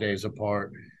 45 days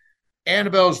apart.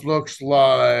 Annabelle's looks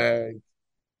like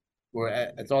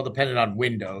it's all dependent on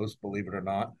windows, believe it or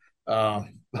not.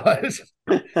 But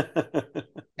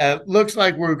it looks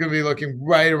like we're going to be looking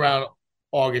right around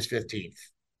August 15th.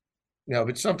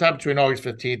 But sometime between August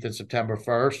 15th and September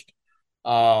 1st.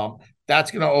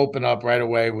 That's going to open up right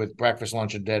away with breakfast,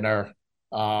 lunch, and dinner.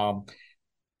 Um,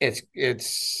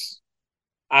 it's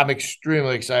I'm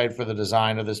extremely excited for the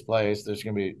design of this place. There's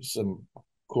going to be some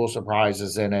cool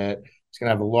surprises in it. It's going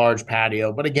to have a large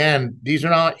patio, but again, these are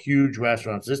not huge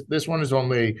restaurants. This one is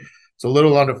only it's a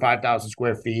little under 5,000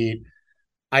 square feet.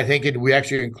 I think we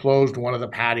actually enclosed one of the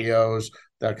patios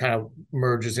that kind of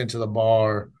merges into the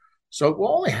bar. So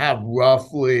we'll only have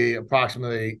roughly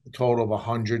approximately a total of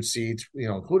 100 seats,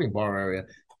 including bar area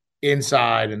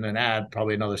inside, and then add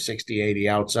probably another 60, 80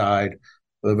 outside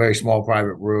with a very small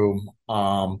private room.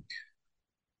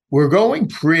 We're going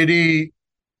pretty,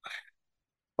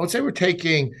 I would say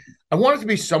I want it to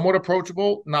be somewhat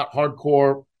approachable, not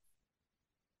hardcore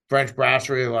French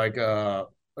brasserie like a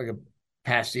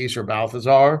pastis or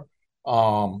Balthazar,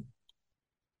 um,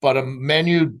 but a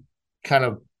menu kind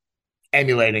of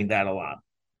emulating that a lot.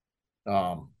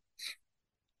 Um,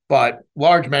 but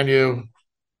large menu,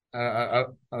 I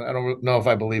don't know if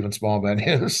I believe in small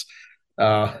menus.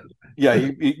 Uh, Yeah,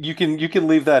 you can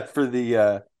leave that for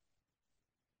the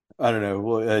I don't know.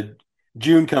 Well,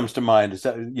 June comes to mind. Is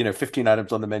that 15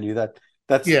 items on the menu?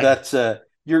 That's yeah, that's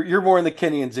you're more in the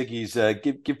Kenny and Ziggy's.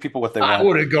 Give people what they I want.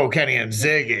 wouldn't go Kenny and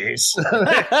Ziggy's.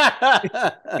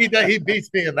 He beats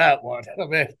me in that one. I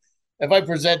mean, if I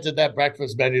presented that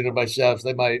breakfast menu to my chefs,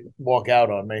 they might walk out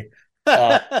on me.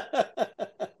 Uh,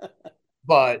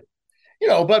 but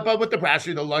but with the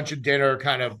brasserie, the lunch and dinner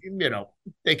kind of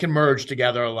they can merge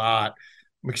together a lot.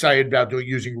 I'm excited about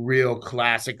using real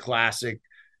classic brasserie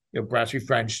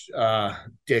French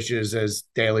dishes as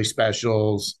daily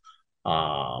specials.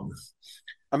 Um,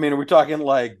 I mean, are we talking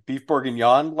like beef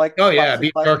bourguignon, like oh yeah, classic,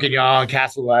 beef like? bourguignon,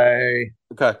 cassoulet,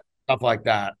 Okay. stuff like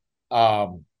that.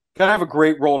 Um, Kind of have a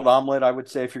great rolled omelet, I would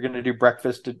say, if you're going to do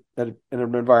breakfast in an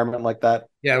environment like that.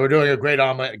 yeah, we're doing a great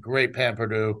omelet, a great pan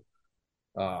perdue,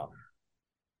 um,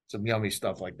 some yummy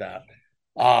stuff like that.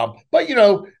 But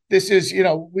this is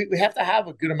we have to have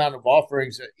a good amount of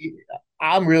offerings.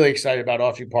 I'm really excited about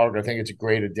Autry Park. I think it's a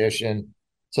great addition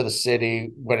to the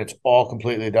city when it's all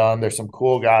completely done. There's some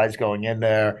cool guys going in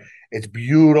there. It's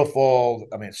beautiful.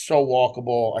 I mean, it's so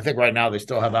walkable. I think right now they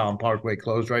still have Allen Parkway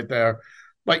closed right there,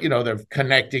 but they're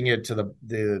connecting it to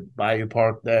the Bayou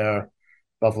Park there,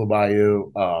 Buffalo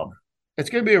Bayou. It's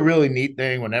going to be a really neat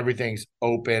thing when everything's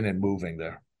open and moving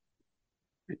there.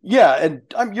 Yeah,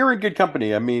 and you're in good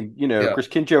company. I mean, Yeah. Chris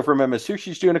Kincho from MS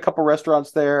Sushi's doing a couple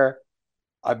restaurants there.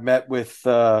 I've met with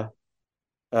Kripa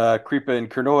and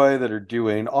Kernoy that are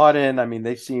doing Auden. I mean,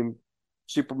 they seem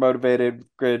super motivated,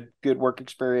 good work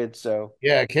experience. So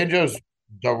Yeah, Kinjo's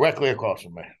directly across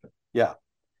from me. yeah,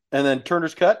 and then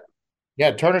Turner's Cut.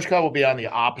 Yeah, Turner's Cut will be on the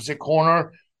opposite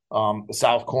corner, the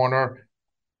south corner.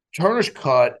 Turner's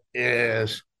Cut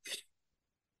is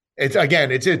it's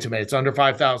intimate. It's under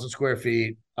 5,000 square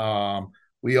feet.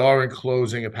 We are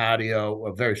enclosing a patio,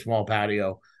 a very small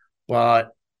patio,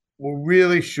 but we're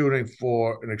really shooting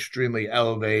for an extremely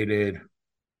elevated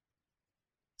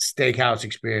steakhouse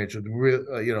experience with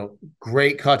real,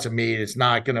 great cuts of meat. It's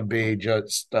not going to be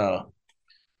just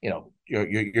your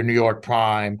New York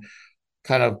prime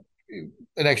kind of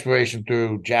an exploration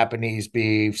through Japanese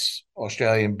beefs,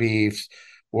 Australian beefs.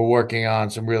 We're working on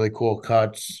some really cool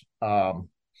cuts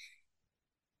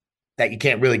that you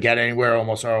can't really get anywhere,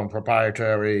 almost our own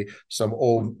proprietary, some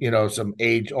old, some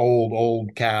aged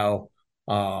old cow,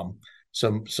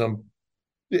 some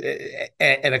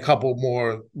and a couple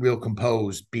more real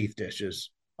composed beef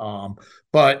dishes.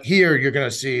 But here you're going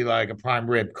to see like a prime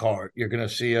rib cart. You're going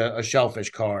to see a shellfish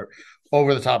cart,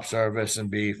 over the top service and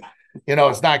beef.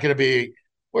 It's not going to be,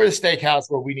 we're a steakhouse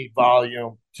where we need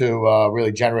volume to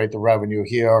really generate the revenue.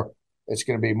 Here, it's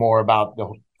going to be more about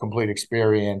the complete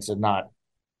experience and not,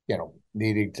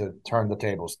 needing to turn the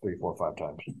tables 3, 4, 5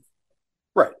 times.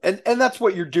 Right. And that's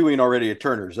what you're doing already at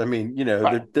Turner's. I mean,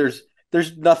 Right. there's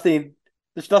nothing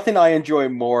I enjoy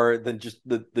more than just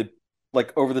the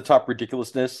like over the top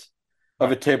ridiculousness of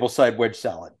a Right. tableside wedge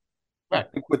salad. Right.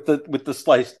 With the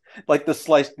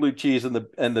sliced blue cheese and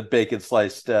the bacon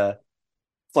sliced on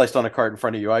a cart in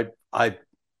front of you. I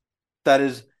that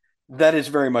is that is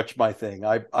very much my thing.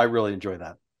 I really enjoy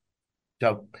that.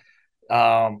 So,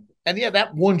 and yeah,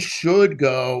 that one should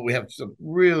go. We have some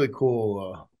really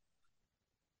cool,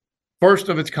 first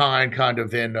of its kind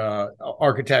of in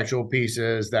architectural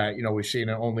pieces that we've seen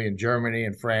it only in Germany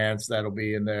and France. That'll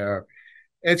be in there.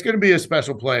 It's going to be a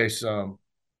special place,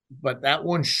 but that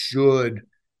one should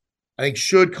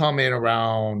come in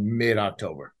around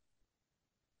mid-October.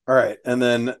 All right, and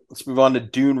then let's move on to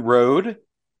Dune Road,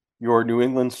 your New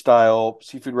England style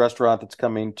seafood restaurant that's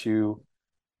coming to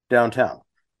downtown.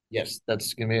 Yes,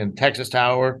 that's going to be in Texas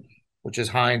Tower, which is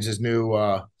Heinz's new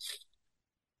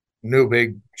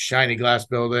big shiny glass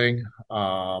building,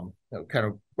 kind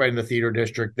of right in the theater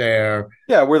district there.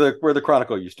 Yeah, where the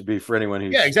Chronicle used to be for anyone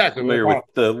Yeah, who's exactly. familiar with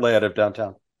the layout of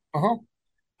downtown. Uh-huh.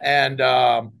 And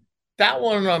that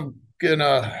one I'm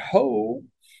gonna hope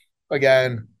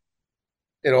again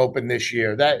it opened this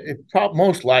year. That it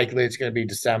most likely it's gonna be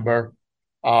December.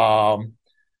 Um,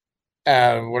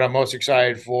 and what I'm most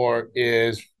excited for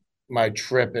is my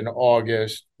trip in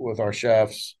August with our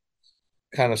chefs,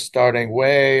 kind of starting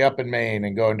way up in Maine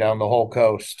and going down the whole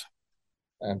coast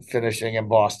and finishing in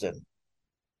Boston.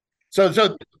 So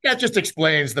that just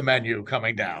explains the menu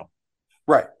coming down.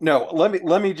 Right. No,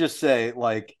 let me just say,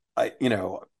 like, I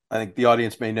think the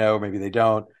audience may know, maybe they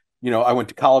don't. I went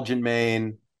to college in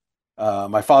Maine.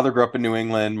 My father grew up in New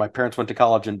England. My parents went to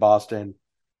college in Boston.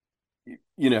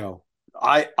 You know,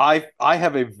 I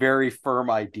have a very firm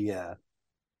idea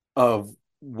of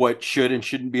what should and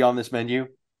shouldn't be on this menu,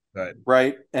 Right.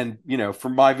 right? And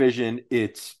from my vision,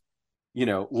 it's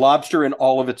lobster in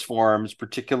all of its forms,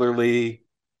 particularly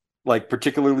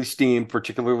steamed,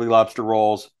 particularly lobster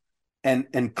rolls,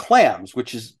 and clams,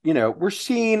 which is we're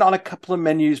seeing on a couple of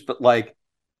menus, but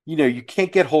you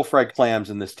can't get whole fried clams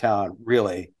in this town,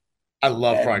 really. I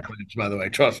love And fried clams, by the way.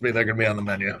 Trust me, they're going to be on the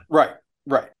menu. right,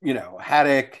 right,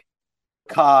 haddock,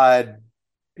 cod,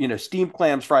 steamed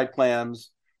clams, fried clams,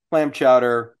 clam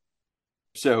chowder.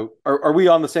 So are we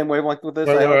on the same wavelength with this?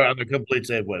 I We're hope. on the complete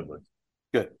same wavelength.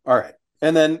 Good. All right.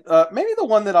 And then maybe the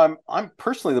one that I'm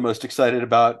personally the most excited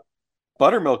about,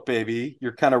 Buttermilk Baby,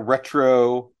 your kind of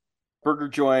retro burger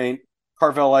joint,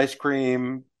 Carvel ice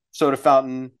cream, soda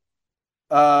fountain.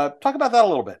 Talk about that a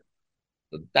little bit.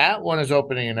 That one is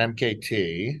opening in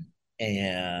MKT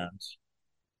and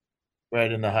right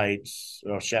in the Heights,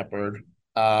 or Shepherd.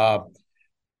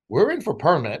 We're in for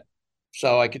permit,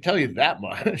 so I can tell you that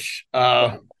much.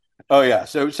 Oh yeah.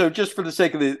 So just for the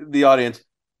sake of the audience,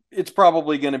 it's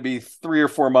probably going to be 3 or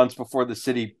 4 months before the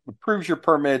city approves your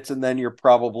permits, and then you're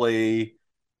probably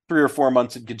 3 or 4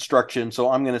 months in construction. So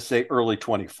I'm going to say early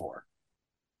 24.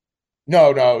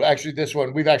 No, actually, this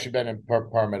one we've actually been in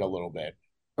permit a little bit.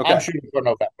 I'm Okay. shooting for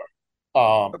November.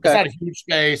 It's Okay. not a huge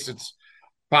space. It's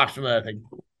approximately, I think,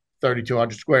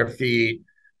 3,200 square feet.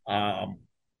 Um,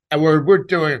 and we're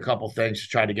doing a couple things to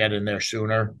try to get in there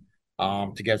sooner,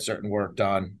 to get certain work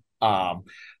done.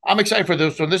 I'm excited for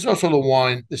this one. This is also the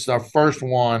one. This is our first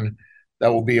one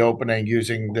that will be opening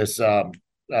using this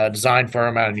design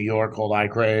firm out of New York called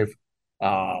iCrave.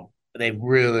 They've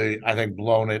really, I think,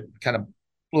 kind of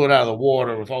blew it out of the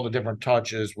water with all the different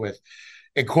touches, with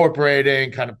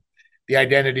incorporating kind of the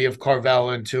identity of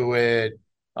Carvel into it.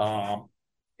 Um,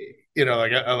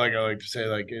 like to say,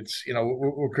 like it's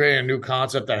we're creating a new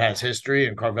concept that has history,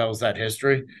 and Carvel's that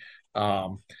history.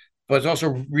 Um, but it's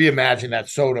also reimagining that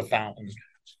soda fountain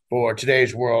for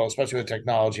today's world, especially with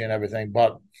technology and everything.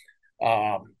 But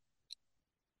I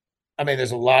mean,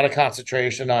 there's a lot of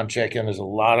concentration on chicken. There's a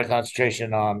lot of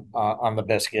concentration on the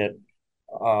biscuit.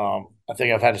 I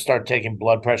think I've had to start taking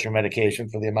blood pressure medication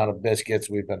for the amount of biscuits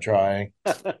we've been trying.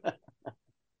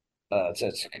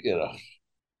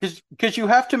 It's Because you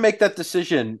have to make that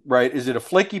decision, right? Is it a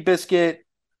flaky biscuit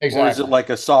or is it exactly. like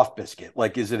a soft biscuit?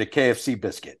 Like, is it a KFC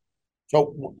biscuit?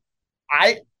 So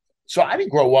I So I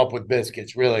didn't grow up with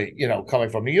biscuits, really, coming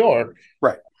from New York.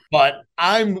 Right. But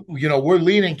we're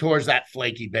leaning towards that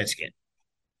flaky biscuit.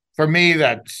 For me,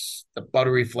 that's the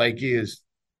buttery flaky is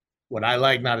what I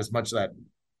like, not as much that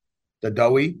the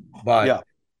doughy, but Yeah.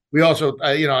 we also,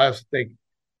 I also think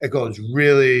it goes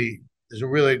really, there's a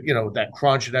really, that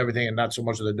crunch and everything, and not so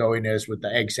much of the doughiness with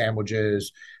the egg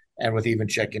sandwiches and with even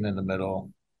chicken in the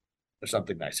middle. There's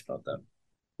something nice about that.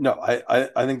 No,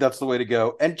 I think that's the way to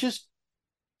go. And just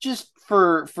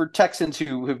for Texans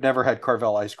who've never had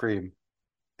Carvel ice cream,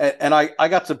 and I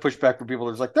got some pushback from people.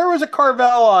 There's like there was a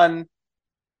Carvel on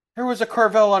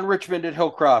Richmond at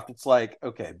Hillcroft. It's like,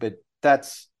 okay, but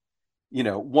that's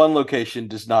one location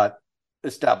does not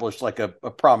establish like a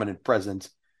prominent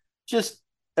presence. Just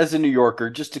as a New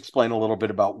Yorker, just explain a little bit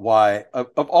about why of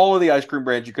all of the ice cream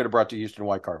brands you could have brought to Houston,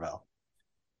 why Carvel?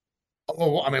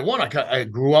 Well, I mean, one, I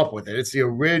grew up with it. It's the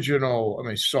original, I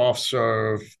mean, soft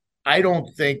serve. I don't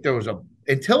think there was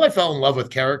until I fell in love with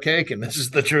carrot cake, and this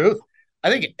is the truth. I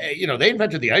think, they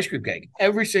invented the ice cream cake.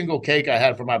 Every single cake I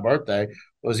had for my birthday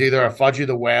was either a Fudgy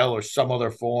the Whale or some other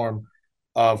form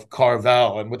of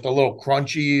Carvel. And with the little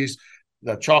crunchies,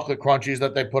 the chocolate crunchies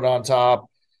that they put on top.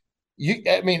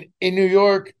 I mean, in New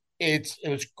York, it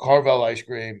was Carvel ice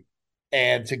cream.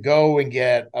 And to go and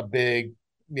get a big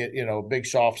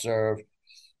soft serve,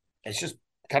 it's just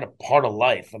kind of part of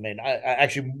life. I mean, I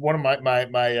actually, one of my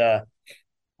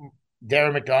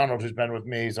Darren McDonald, who's been with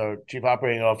me, he's our chief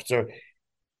operating officer.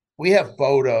 We have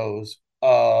photos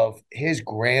of his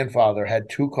grandfather had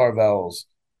two Carvels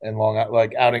in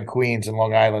like out in Queens and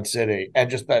Long Island City,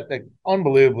 and just that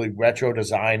unbelievably retro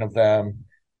design of them.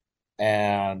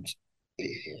 And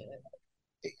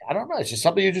I don't know, it's just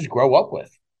something you just grow up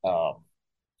with.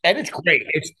 And it's great.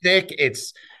 It's thick.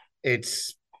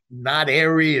 It's not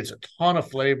airy. It's a ton of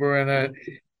flavor in it.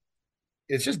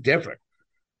 It's just different.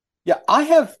 Yeah, I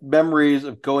have memories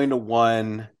of going to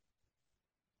one.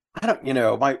 I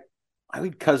don't, I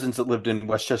had cousins that lived in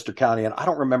Westchester County, and I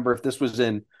don't remember if this was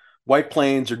in White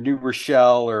Plains or New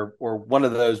Rochelle or one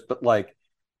of those, but like,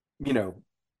 you know,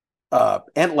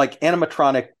 and like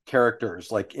animatronic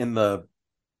characters, like in the,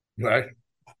 Right.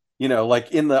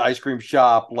 like in the ice cream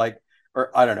shop, like, or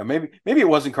I don't know, maybe it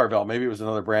wasn't Carvel, maybe it was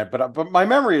another brand, but my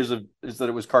memory is that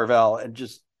it was Carvel, and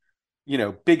just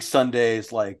big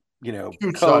sundaes, like Huge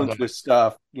cones Sunday. with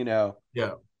stuff, Yeah.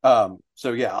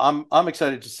 So yeah, I'm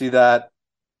excited to see that.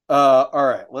 All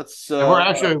right, let's And we're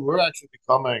actually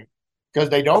becoming, because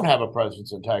they don't have a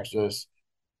presence in Texas.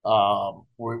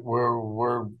 We're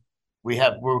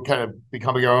kind of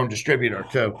becoming our own distributor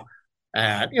too,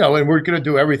 and and we're going to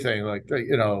do everything like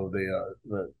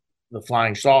the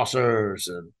flying saucers,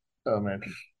 and I mean,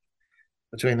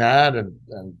 between that and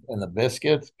the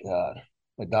biscuits, God,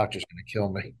 my doctor's going to kill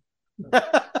me.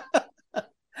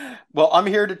 well, I'm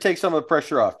here to take some of the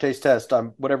pressure off. Taste test. I'm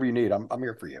whatever you need. I'm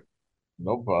here for you.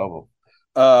 No problem.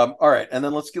 All right, and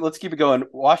then let's keep it going.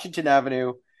 Washington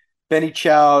Avenue, Benny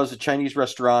Chow's, a Chinese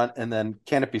restaurant, and then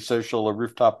Canopy Social, a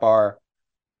rooftop bar.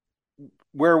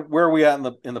 Where are we at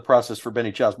in the process for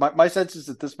Benny Chow's? My sense is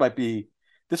that this might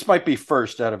be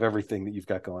first out of everything that you've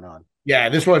got going on. Yeah,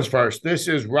 this one's first. This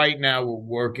is right now. We're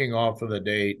working off of the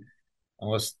date,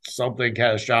 unless something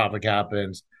catastrophic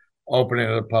happens. Opening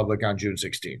to the public on June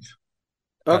 16th.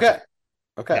 That's Okay. it.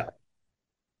 Okay. Yeah,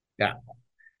 yeah.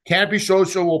 Canopy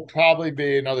Social will probably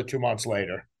be another 2 months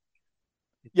later.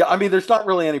 Yeah, I mean, there's not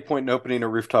really any point in opening a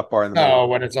rooftop bar in the middle No, of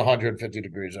when it's 150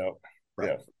 degrees out.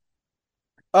 right.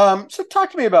 Yeah. So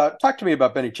talk to me about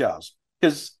Benny Chow's,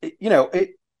 because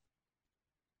it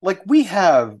like we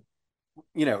have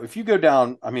if you go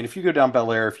down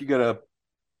Bel Air, if you go to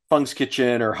Fung's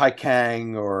Kitchen or Hai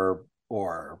Kang or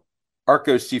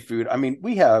Arco's Seafood, I mean,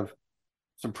 we have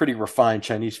some pretty refined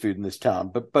Chinese food in this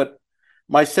town. But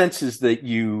my sense is that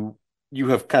you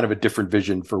have kind of a different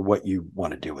vision for what you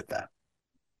want to do with that.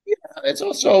 It's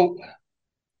also,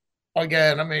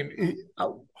 again, I mean,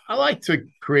 I like to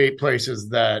create places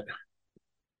that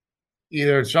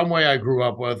either in some way I grew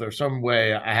up with or some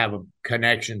way I have a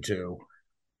connection to.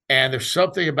 And there's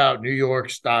something about New York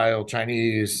style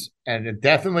Chinese and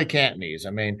definitely Cantonese. I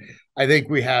mean, I think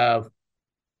we have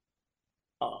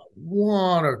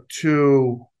one or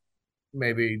two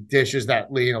maybe dishes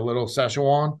that lean a little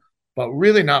Szechuan, but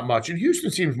really not much. And Houston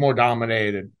seems more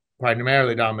dominated,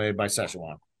 primarily dominated by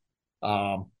Szechuan.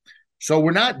 Um, so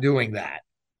we're not doing that.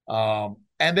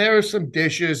 And there are some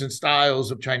dishes and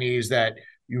styles of Chinese that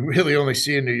you really only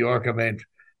see in New York. I mean,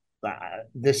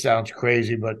 this sounds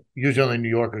crazy, but usually only New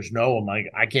Yorkers know them.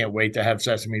 I can't wait to have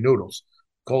sesame noodles.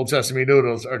 Cold sesame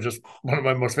noodles are just one of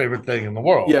my most favorite thing in the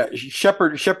world. Yeah,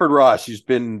 Shepherd Ross, who's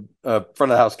been a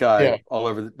front of the house Yeah, guy all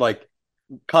over. Like,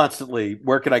 constantly,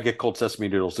 where can I get cold sesame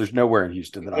noodles? There's nowhere in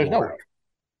Houston that I'm There's aware nowhere. of.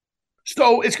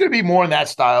 So it's going to be more in that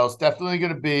style. It's definitely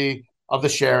going to be of the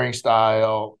sharing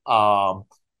style.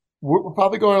 We're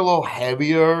probably going a little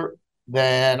heavier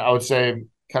than I would say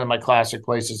kind of my classic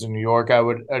places in New York.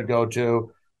 I'd go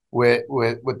to with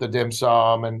the dim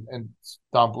sum and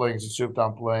dumplings and soup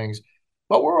dumplings,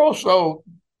 but we're also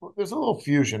there's a little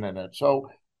fusion in it. So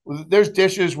there's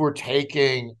dishes we're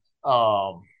taking.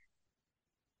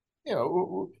 You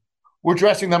know, we're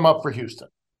dressing them up for Houston.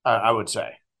 I would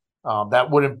say that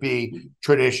wouldn't be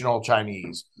traditional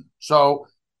Chinese. So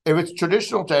if it's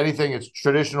traditional to anything, it's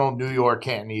traditional New York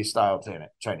Cantonese style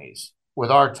Chinese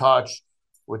with our touch.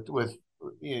 With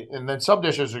and then some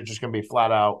dishes are just going to be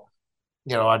flat out.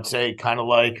 I'd say kind of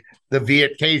like the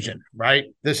Viet Cajun, right?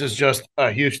 This is just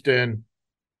a Houston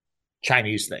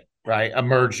Chinese thing, right? A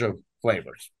merge of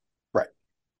flavors. Right.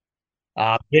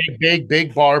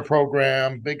 Big bar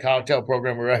program, big cocktail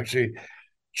program. We're actually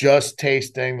just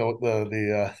tasting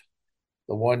the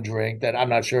one drink that I'm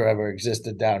not sure ever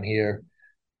existed down here,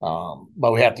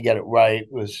 but we have to get it right. It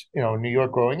was in New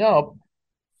York growing up.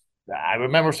 I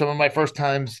remember some of my first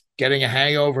times getting a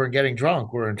hangover and getting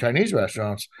drunk were in Chinese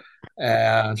restaurants,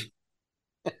 and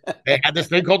they had this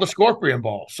thing called the Scorpion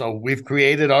Bowl. So we've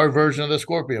created our version of the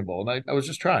Scorpion Bowl, and I was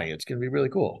just trying. It's going to be really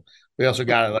cool. We also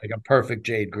got like a perfect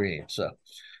jade green. So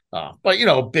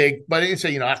but big. But you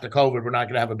say after COVID, we're not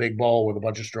going to have a big bowl with a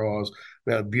bunch of straws.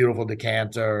 We have a beautiful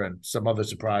decanter and some other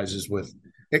surprises with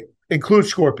it includes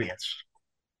scorpions.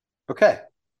 Okay.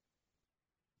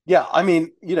 Yeah, I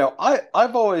mean,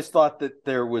 I've always thought that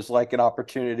there was like an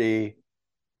opportunity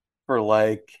for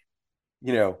like,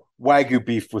 Wagyu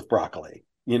beef with broccoli,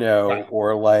 Right.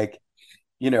 or like,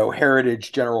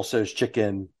 heritage General Tso's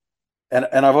chicken. And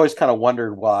I've always kind of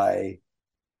wondered why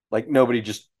like nobody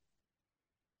just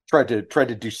tried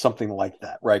to do something like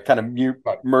that, right? Kind of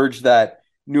Right. merge that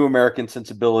new American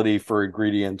sensibility for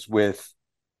ingredients with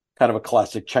kind of a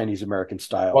classic Chinese American Well,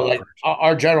 style like approach.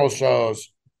 our General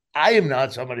Tso's, I am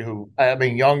not somebody who I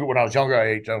mean, younger when I was younger,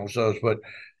 I ate General Tso's, but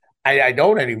I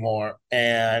don't anymore.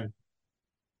 And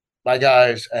my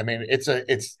guys, I mean, it's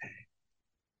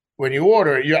when you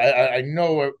order it, I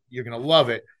know you're gonna love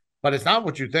it, but it's not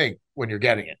what you think when you're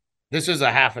getting it. This is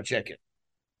a half a chicken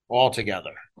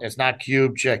altogether. It's not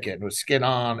cube chicken with skin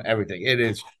on everything. It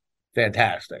is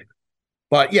fantastic.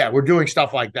 But yeah, we're doing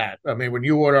stuff like that. I mean, when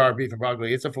you order our beef and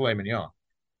broccoli, it's a filet mignon.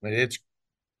 I mean, it's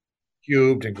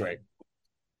cubed and great.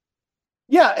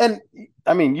 Yeah, and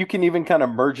I mean, you can even kind of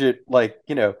merge it like,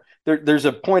 there's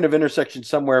a point of intersection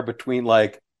somewhere between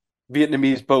like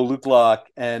Vietnamese bo luk lok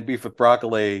and beef with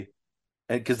broccoli,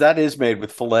 and because that is made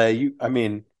with filet. I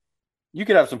mean, you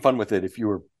could have some fun with it if you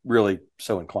were really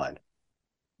so inclined.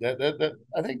 I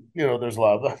think there's a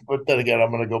lot of that. But then again,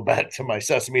 I'm going to go back to my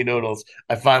sesame noodles.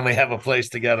 I finally have a place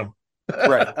to get them.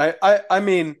 Right. I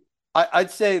mean,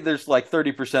 I'd say there's like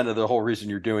 30% of the whole reason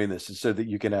you're doing this is so that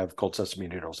you can have cold sesame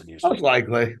noodles in Houston. Most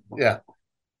likely, yeah.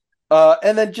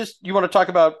 And then just you want to talk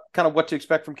about kind of what to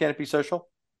expect from Canopy Social?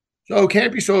 So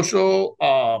Canopy Social,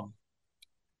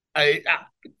 I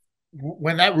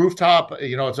when that rooftop,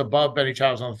 it's above Benny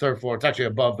Child's on the third floor. It's actually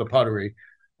above the Puttery.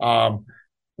 Um,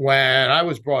 when I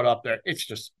was brought up there,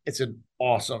 it's an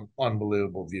awesome,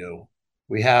 unbelievable view.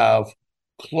 We have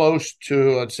close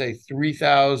to let's say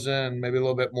 3,000, maybe a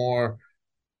little bit more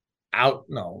out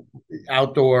no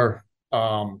outdoor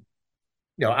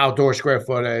outdoor square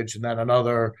footage, and then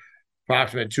another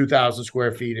approximate 2,000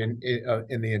 square feet in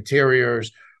the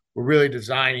interiors. We're really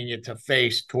designing it to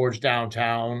face towards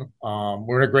downtown.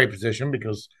 We're in a great position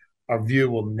because our view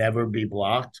will never be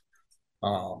blocked.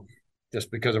 Um, just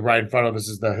because of right in front of us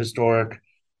is the historic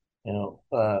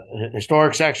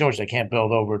section, which they can't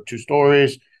build over 2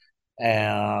 stories,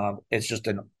 and it's just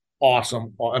an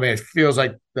awesome. I mean, it feels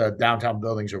like the downtown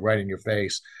buildings are right in your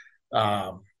face.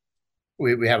 Um,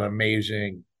 we have an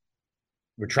amazing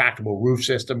retractable roof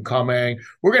system coming.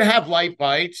 We're going to have light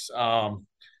bites,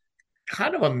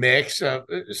 kind of a mix of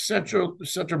central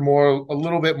more, a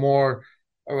little bit more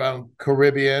around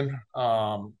Caribbean.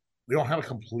 We don't have a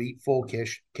complete full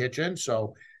kitchen,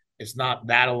 so it's not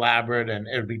that elaborate, and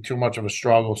it'd be too much of a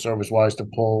struggle service wise to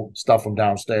pull stuff from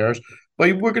downstairs.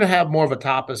 But we're going to have more of a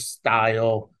tapas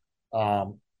style,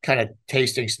 kind of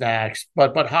tasting snacks,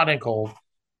 but hot and cold.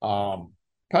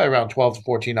 Probably around 12 to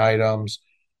 14 items.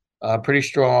 Pretty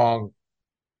strong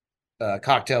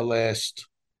cocktail list,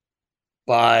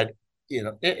 but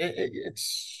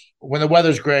it's when the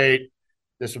weather's great.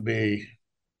 This will be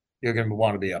you're going to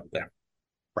want to be up there.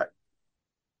 Right.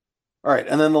 All right.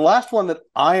 And then the last one that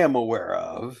I am aware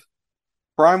of,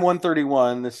 Prime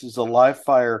 131. This is a live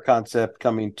fire concept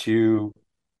coming to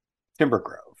Timber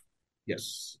Grove.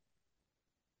 Yes.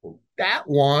 Well, that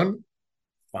one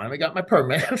finally got my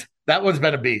permit. That one's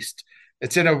been a beast.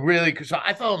 It's in a really so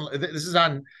I thought this is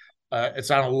on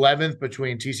it's on 11th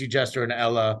between TC Jester and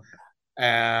Ella,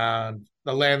 and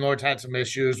the landlords had some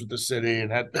issues with the city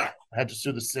and had to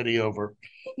sue the city over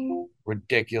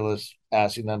ridiculous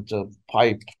asking them to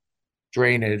pipe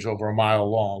drainage over a mile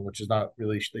long, which is not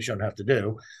really they shouldn't have to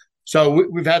do. So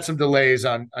we've had some delays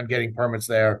on getting permits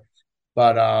there,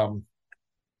 but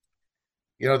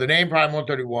the name Prime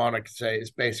 131 I could say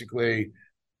is basically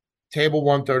table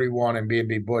 131 and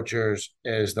B&B Butchers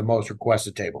is the most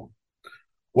requested table.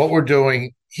 What we're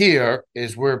doing here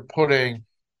is we're putting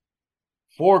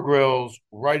 4 grills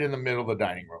right in the middle of the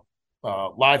dining room.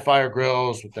 Live fire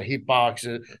grills with the heat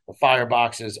boxes, the fire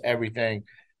boxes, everything.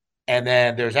 And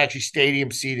then there's actually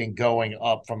stadium seating going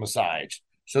up from the sides.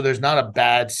 So there's not a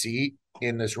bad seat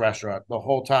in this restaurant. The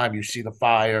whole time you see the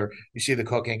fire, you see the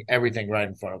cooking, everything right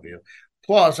in front of you.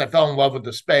 Plus, I fell in love with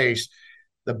the space.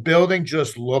 The building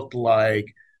just looked like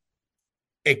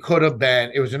it could have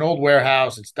been, it was an old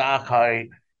warehouse, it's dock height.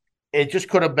 It just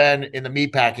could have been in the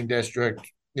meatpacking district,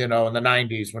 in the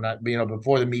 90s when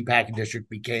before the meatpacking district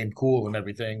became cool and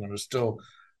everything, and it was still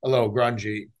a little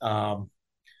grungy.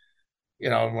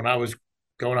 When I was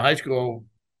going to high school,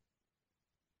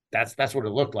 that's what it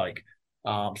looked like.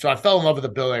 So I fell in love with the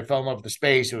building. I fell in love with the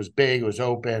space. It was big. It was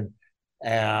open,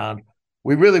 and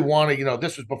we really wanted.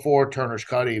 This was before Turner's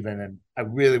Cut even, and I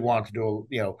really wanted to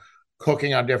do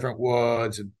cooking on different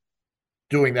woods and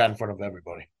doing that in front of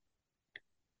everybody.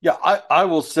 Yeah, I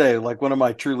will say, like, one of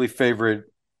my truly favorite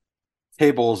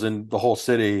tables in the whole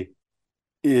city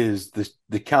is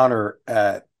the counter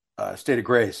at State of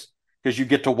Grace, because you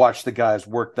get to watch the guys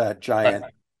work that giant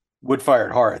wood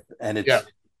fired hearth, and Yeah.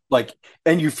 it's like,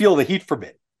 and you feel the heat from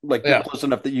it, like you're Yeah. close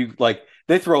enough that you like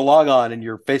they throw a log on and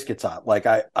your face gets hot. Like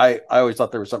I always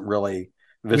thought there was something really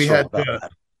We visceral had about to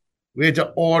we had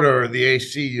to order the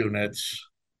AC units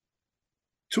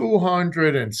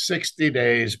 260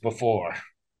 days before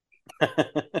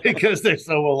that. because they're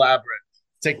so elaborate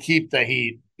to keep the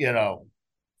heat,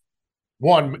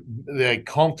 one, the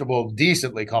comfortable,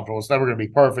 decently comfortable. It's never going to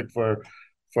be perfect for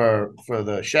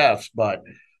the chefs, but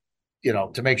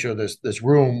to make sure this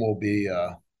room will be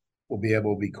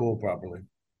able to be cool properly.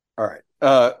 All right.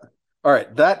 All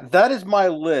right. That is my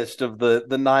list of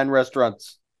the 9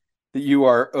 restaurants that you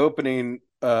are opening.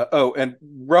 And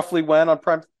roughly when on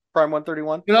Prime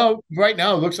 131? Right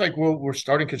now it looks like we're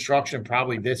starting construction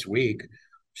probably this week.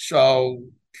 So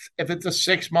if it's a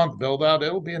 6-month build out,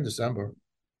 it'll be in December.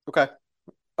 Okay.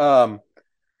 Am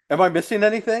I missing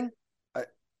anything? I,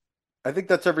 I think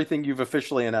that's everything you've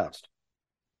officially announced.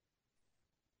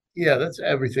 Yeah, that's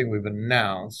everything we've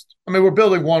announced. I mean, we're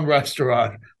building one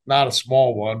restaurant, not a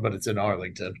small one, but it's in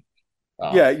Arlington.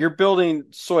 Yeah, Um, you're building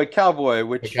Soy Cowboy, the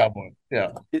which Cowboy.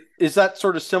 Yeah. is that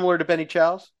sort of similar to Benny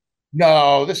Chow's?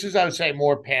 No, this is, I would say,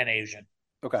 more Pan Asian,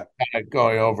 Okay.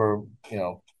 going over,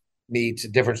 meats,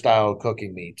 different style of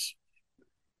cooking meats.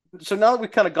 So now that we've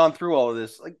kind of gone through all of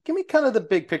this, like, give me kind of the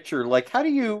big picture. Like, how do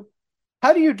you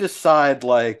decide,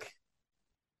 like,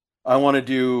 I want to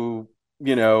do,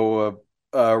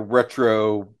 a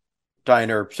retro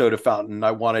diner soda fountain.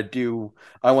 I want to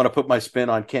put my spin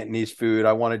on Cantonese food.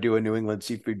 I want to do a New England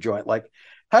seafood joint. Like,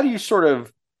 how do you sort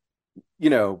of,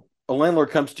 a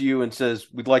landlord comes to you and says,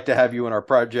 "We'd like to have you in our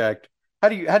project." How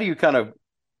do you kind of,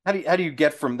 how do you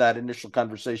get from that initial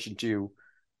conversation to,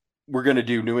 we're going to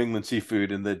do New England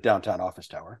seafood in the downtown office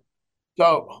tower?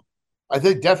 So I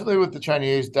think definitely with the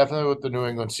Chinese, definitely with the New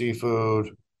England seafood,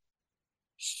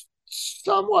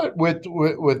 somewhat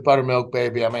with buttermilk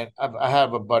baby. I mean, I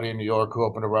have a buddy in New York who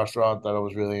opened a restaurant that I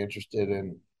was really interested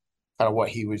in kind of what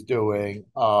he was doing.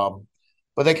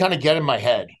 But they kind of get in my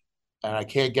head and I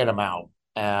can't get them out.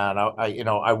 And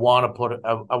I want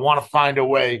to I want to find a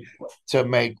way to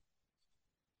make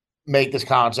this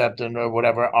concept and or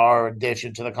whatever our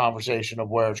addition to the conversation of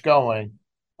where it's going.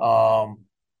 Um,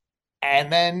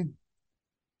 and then,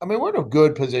 I mean, we're in a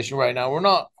good position right now.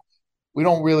 We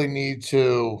don't really need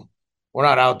to, we're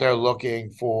not out there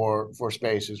looking for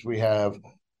spaces. We have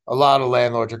a lot of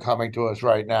landlords are coming to us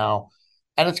right now.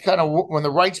 And it's kind of when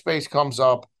the right space comes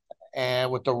up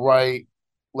and with the right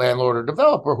landlord or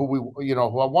developer who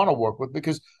I want to work with,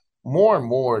 because more and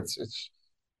more it's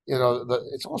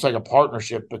almost like a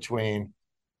partnership between,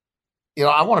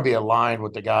 I want to be aligned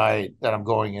with the guy that I'm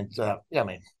going into. Yeah, I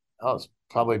mean, it's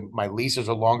probably my leases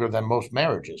are longer than most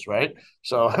marriages, right?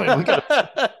 So I mean, we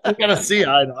gotta see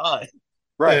eye to eye, you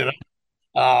Right.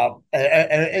 know.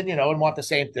 And want the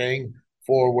same thing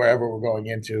for wherever we're going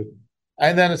into.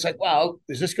 And then it's like, well,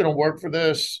 is this going to work for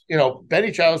this?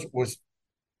 Benny Chow's was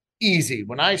easy.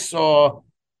 When I saw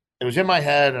it was in my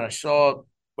head, and I saw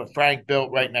what Frank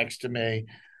built right next to me,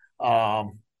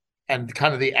 um, and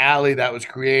kind of the alley that was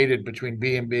created between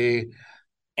B&B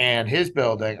and his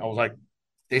building. I was like,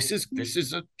 this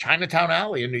is a Chinatown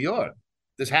alley in New York.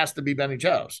 This has to be Benny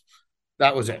Joe's.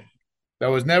 That was it. I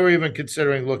was never even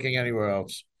considering looking anywhere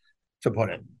else to put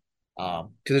it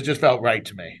because it just felt right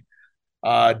to me.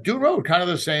 Dune Road, kind of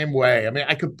the same way. I mean,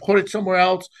 I could put it somewhere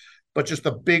else, but just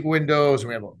the big windows.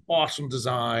 We have an awesome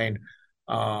design.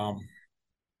 Um,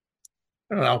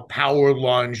 I don't know, power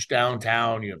lunge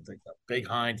downtown. You have the big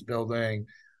Heinz building.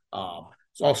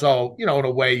 It's also, in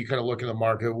a way, you kind of look at the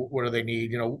market. What do they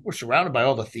need? We're surrounded by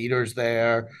all the theaters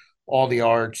there, all the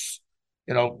arts.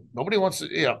 Nobody wants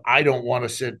to. I don't want to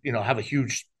sit. Have a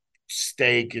huge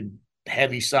steak and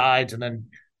heavy sides, and then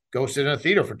go sit in a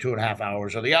theater for 2.5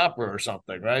 hours or the opera or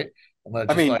something, right? I'm I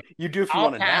just mean, like, you do if you I'll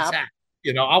want to pass nap.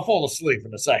 out. I'll fall asleep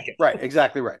in a second. Right,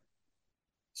 exactly right.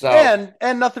 So,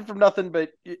 And nothing from nothing,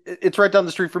 but it's right down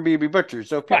the street from B&B Butcher.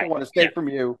 So if people right, want a yeah, steak from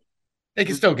you, they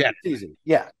can still get it's easy.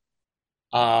 Yeah.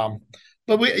 Um,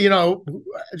 but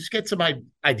just get some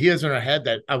ideas in our head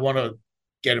that I want to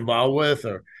get involved with,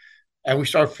 and we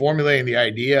start formulating the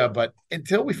idea. But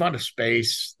until we find a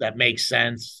space that makes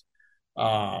sense,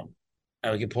 um,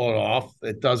 and we can pull it off,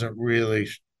 it doesn't really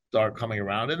start coming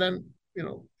around. And then,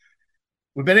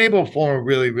 we've been able to form a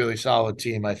really, really solid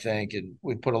team, I think, and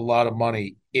we put a lot of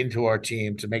money into our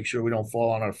team to make sure we don't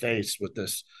fall on our face with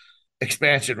this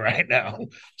expansion right now.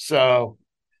 So,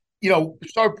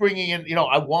 start bringing in.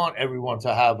 I want everyone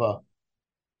to have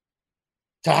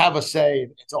a say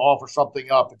and to offer something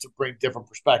up and to bring different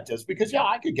perspectives. Because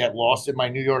I could get lost in my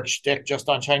New York shtick just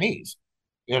on Chinese,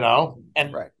 and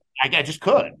Right. I just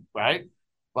could, right?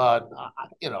 But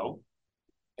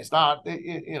it's not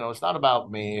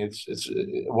about me. It's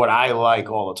what I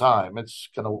like all the time. It's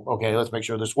kind of okay. Let's make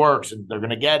sure this works, and they're going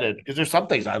to get it because there's some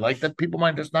things I like that people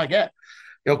might just not get.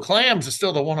 Clams is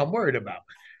still the one I'm worried about.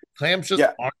 Clams just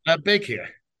Yeah. aren't that big here.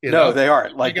 No, they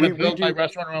aren't. Am I Like going to we build my do.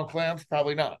 restaurant around clams?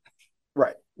 Probably not.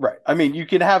 Right. Right. I mean, you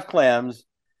can have clams.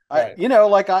 Right.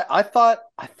 Like I thought,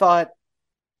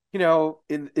 in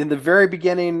the very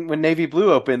beginning when Navy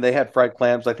Blue opened, they had fried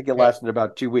clams. I think it Yeah. lasted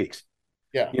about 2 weeks.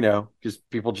 Yeah. Because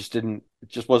people just didn't. It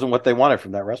just wasn't what they wanted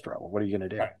from that restaurant. Well, what are you going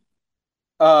to Right.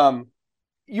 do?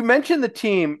 You mentioned the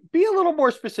team. Be a little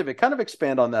more specific. Kind of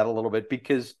expand on that a little bit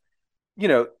because you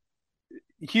know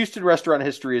Houston restaurant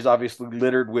history is obviously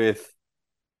littered with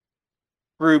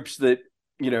groups that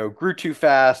grew too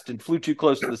fast and flew too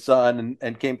close to the sun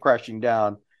and came crashing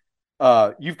down.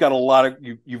 You've got a lot of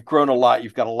you've grown a lot.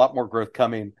 You've got a lot more growth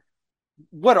coming.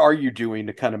 What are you doing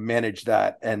to kind of manage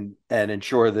that and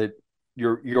ensure that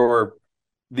you're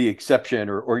the exception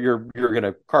or you're going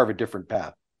to carve a different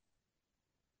path?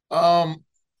 Um,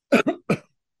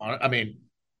 I mean,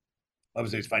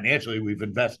 obviously, financially, we've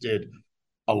invested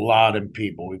a lot in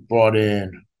people. We've brought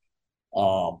in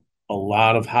um, a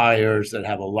lot of hires that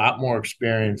have a lot more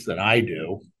experience than I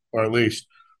do, or at least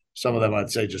some of them, I'd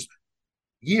say, just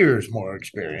years more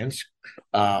experience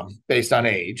based on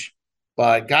age.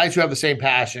 But guys who have the same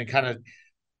passion, kind of,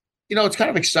 it's kind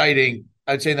of exciting.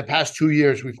 I'd say in the past 2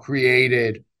 years, we've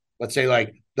created, let's say,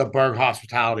 like the Berg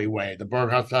hospitality way, the Berg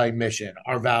hospitality mission,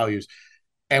 our values.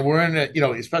 And we're in it,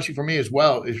 especially for me as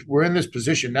well, is we're in this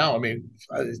position now. I mean,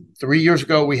 3 years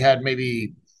ago, we had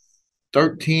maybe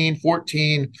 13,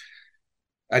 14.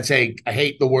 I'd say, I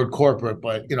hate the word corporate,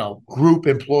 but, group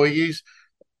employees.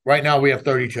 Right now, we have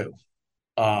 32.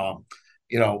 Um,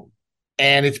 you know,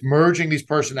 and it's merging these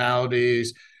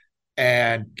personalities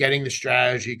and getting the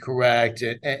strategy correct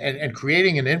and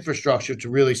creating an infrastructure to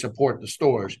really support the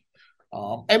stores. And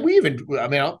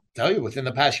I'll tell you, within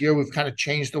the past year, we've kind of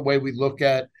changed the way we look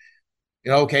at,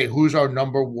 okay, who's our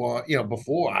number one?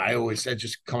 Before I always said,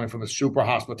 just coming from the super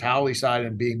hospitality side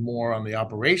and being more on the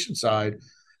operation side,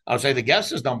 I would say the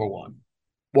guest is number one.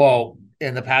 Well,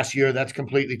 in the past year, that's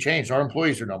completely changed. Our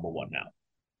employees are number one now,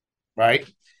 right?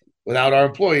 Without our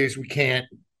employees, we can't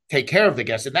take care of the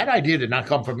guests. And that idea did not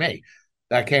come from me.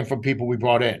 That came from people we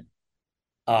brought in.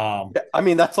 Yeah, I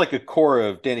mean, that's like a core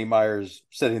of Danny Myers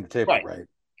setting the table, Right. right?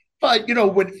 But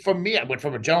from me, I went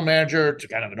from a general manager to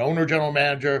kind of an owner general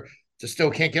manager to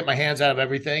still can't get my hands out of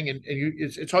everything.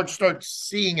 It's hard to start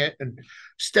seeing it and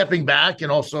stepping back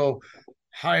and also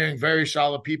hiring very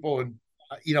solid people. And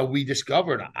we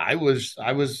discovered I was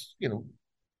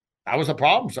a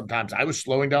problem sometimes. I was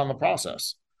slowing down the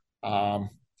process. Um,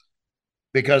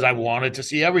 because I wanted to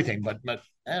see everything. But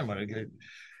man, when I get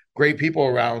great people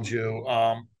around you,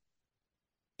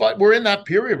 but we're in that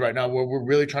period right now where we're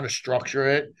really trying to structure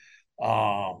it.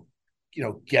 Um,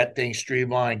 get things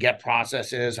streamlined, get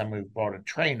processes. I mean, we brought in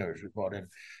trainers, we brought in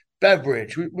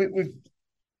beverage, we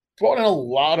brought in a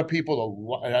lot of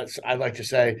people. I like to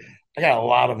say, I got a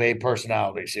lot of A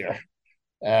personalities here,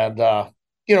 and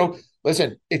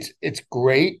listen, it's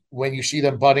great when you see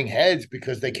them butting heads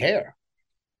because they care,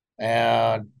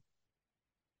 and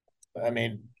I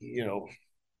mean,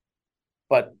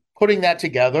 but putting that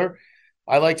together,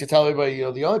 I like to tell everybody,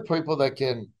 the only people that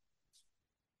can,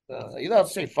 you don't have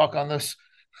to say fuck on this.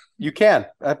 You can.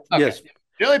 Okay. Yes.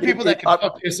 The only people that can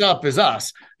fuck this up is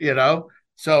us,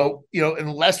 So,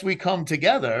 unless we come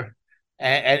together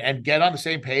and get on the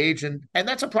same page, and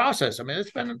that's a process. I mean,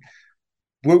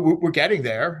 we're getting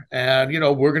there, and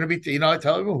we're going to be, I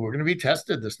tell everyone we're going to be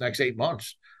tested this next 8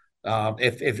 months.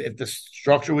 If the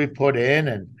structure we've put in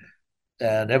and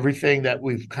everything that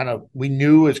we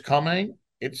knew is coming,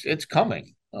 it's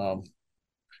coming.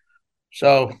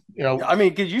 So I mean,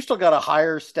 because you still got to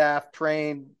hire staff,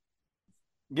 train,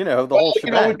 the well, whole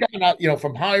we've shebang. got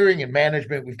from hiring and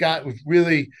management, we've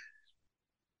really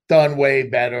done way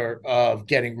better of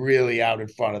getting really out in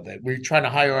front of it. We're trying to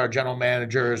hire our general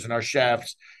managers and our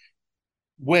chefs.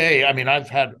 I mean, I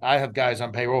have guys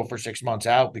on payroll for 6 months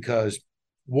out because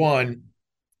one,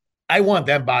 I want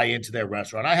them buy into their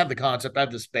restaurant. I have the concept, I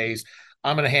have the space.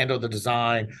 I'm going to handle the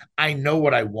design. I know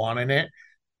what I want in it,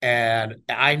 and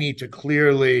I need to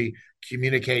clearly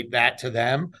communicate that to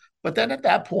them. But then at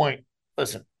that point,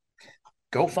 listen,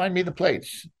 go find me the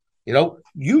plates.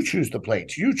 You choose the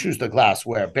plates, you choose the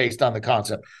glassware based on the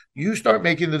concept. You start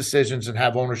making the decisions and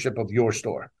have ownership of your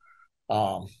store.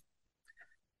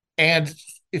 And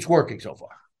it's working so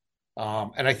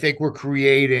far. And I think we're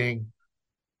creating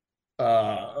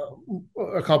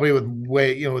a company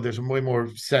with there's a way more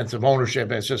sense of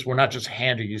ownership. It's just, we're not just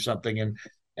handing you something,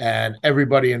 and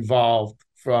everybody involved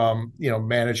from,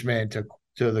 management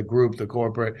to the group, the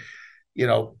corporate,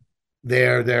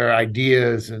 their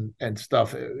ideas and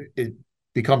stuff, it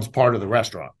becomes part of the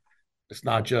restaurant. It's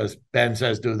not just Ben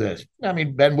says do this. I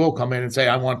mean, Ben will come in and say,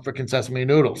 I want freaking sesame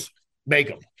noodles. Make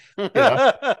them.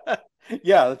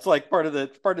 Yeah, it's like part of the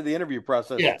interview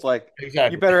process. Yeah, it's like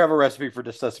exactly. You better have a recipe for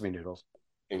the sesame noodles.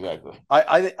 Exactly.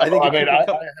 I think I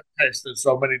have tasted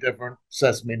so many different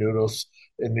sesame noodles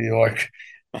in New York.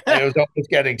 I was almost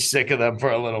getting sick of them for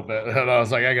a little bit, and I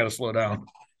was like, I got to slow down.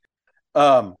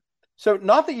 So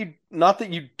not that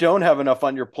you don't have enough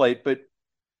on your plate, but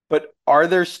are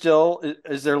there still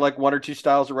is there like one or two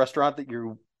styles of restaurant that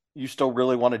you still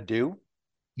really want to do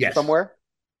Yes. somewhere?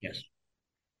 Yes.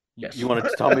 You want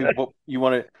to tell me what you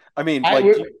want to? I mean, I like,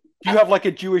 would. do you have like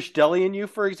a Jewish deli in you,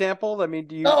 for example? I mean,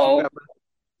 do you No, have?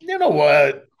 you know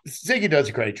what? Ziggy does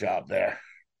a great job there.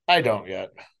 I don't yet.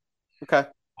 Okay.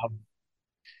 Um,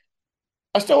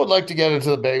 I still would like to get into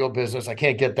the bagel business. I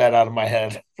can't get that out of my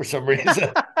head for some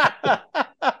reason.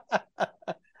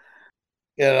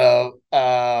 you know,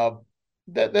 uh,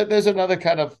 there's another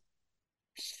kind of,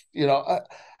 you know, uh,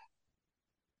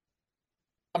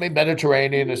 I mean,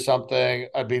 Mediterranean is something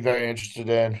I'd be very interested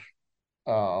in.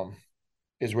 Um,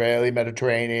 Israeli,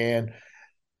 Mediterranean,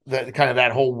 that kind of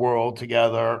that whole world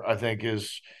together, I think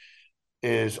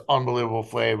is unbelievable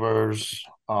flavors.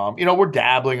 We're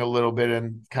dabbling a little bit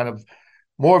in kind of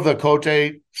more of the Cote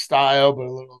style, but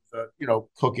a little of the,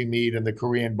 cooking meat and the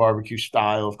Korean barbecue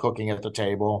style of cooking at the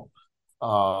table.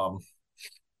 Um,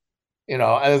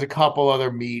 there's a couple other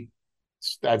meat,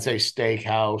 I'd say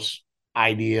steakhouse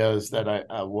ideas that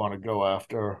I want to go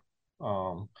after.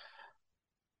 Um,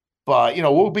 but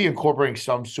we'll be incorporating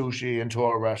some sushi into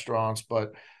our restaurants,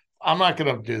 but I'm not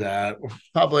going to do that.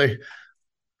 Probably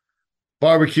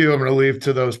barbecue, I'm going to leave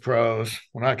to those pros.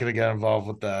 We're not going to get involved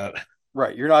with that.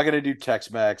 Right. You're not going to do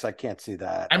Tex-Mex. I can't see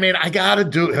that. I mean, I got to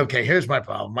do, okay, here's my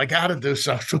problem. I got to do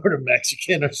some sort of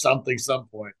Mexican or something some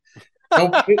point. So,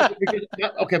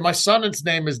 okay, my son's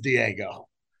name is Diego,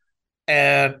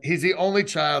 and he's the only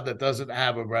child that doesn't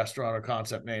have a restaurant or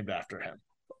concept named after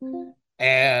him.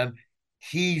 And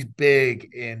he's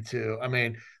big into, I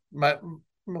mean, my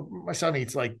son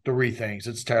eats like three things.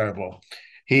 It's terrible.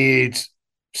 He eats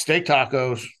steak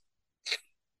tacos,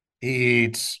 he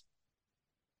eats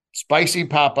spicy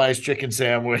Popeyes chicken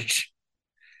sandwich,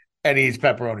 and he eats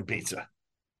pepperoni pizza.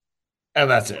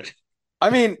 And that's it. I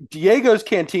mean, Diego's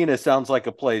Cantina sounds like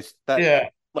a place that Yeah.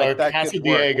 Or like that Casa could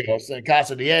work. Diego. So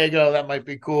Casa Diego, that might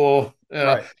be cool.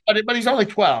 Right. But he's only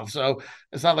 12, so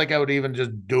it's not like I would even just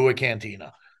do a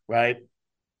cantina, right?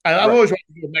 I've Right. always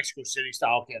wanted to do a Mexico City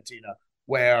style cantina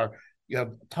where you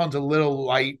have tons of little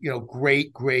light,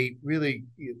 great, really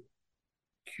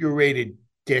curated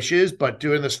dishes, but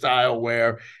doing the style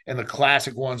where in the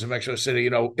classic ones in Mexico City,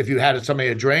 if you had somebody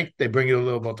a drink, they bring you a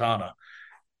little botana.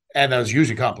 and that was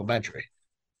usually complimentary,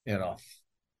 you know.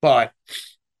 But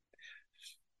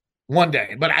one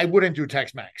day, but I wouldn't do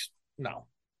Tex-Mex. No,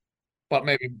 but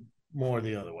maybe more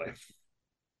the other way.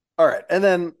 All right. And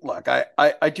then look,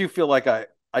 I do feel like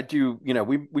I do,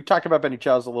 we talked about Benny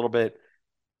Chow's a little bit.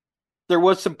 There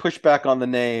was some pushback on the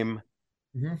name.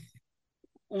 Mm-hmm.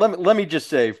 Let me just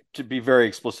say, to be very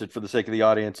explicit for the sake of the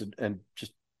audience and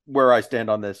just where I stand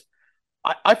on this,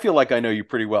 I feel like I know you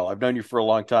pretty well. I've known you for a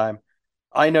long time.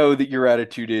 I know that your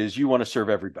attitude is you want to serve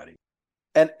everybody.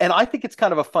 And I think it's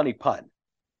kind of a funny pun, Yeah,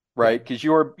 right? Because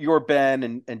you're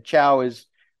Ben and Chow is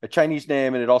a Chinese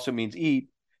name and it also means eat.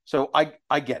 So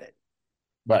I get it.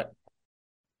 but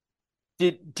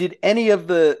Did any of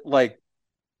the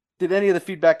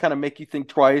feedback kind of make you think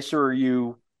twice, or are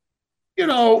you? you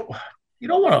know, you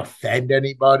don't want to offend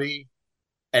anybody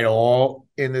at all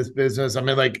in this business. I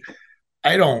mean, like,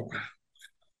 I don't.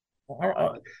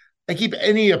 I keep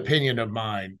any opinion of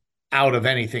mine out of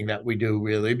anything that we do,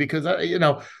 really, because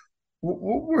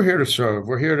we're here to serve.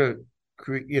 We're here to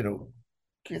create.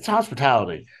 It's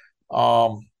hospitality,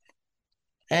 um,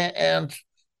 and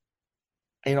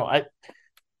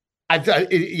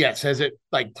yes, has it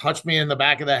like touched me in the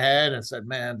back of the head and said,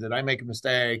 "Man, did I make a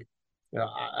mistake?"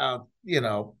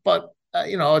 But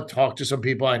I talked to some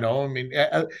people I know. I mean,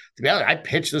 to be honest, I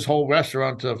pitched this whole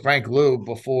restaurant to Frank Liu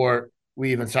before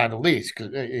we even signed the lease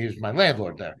because he was my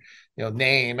landlord there.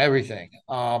 Name, everything.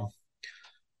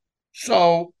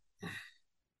 So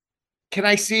can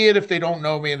I see it if they don't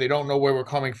know me and they don't know where we're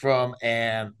coming from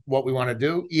and what we want to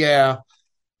do? Yeah.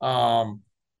 Um,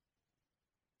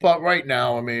 but right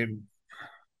now, I mean,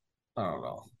 I don't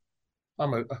know.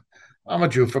 I'm a I'm a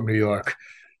Jew from New York.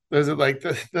 There's like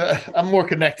I'm more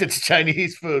connected to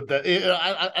Chinese food.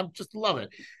 I just love it,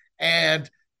 and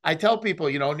I tell people,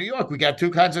 New York, we got two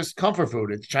kinds of comfort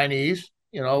food. It's Chinese,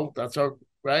 that's our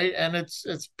right, and it's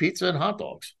pizza and hot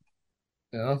dogs.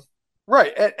 You know,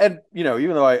 Right. And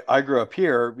even though I grew up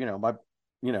here,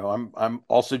 I'm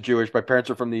also Jewish. My parents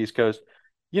are from the East Coast.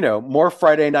 More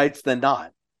Friday nights than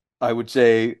not. I would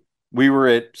say we were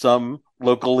at some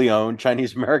locally owned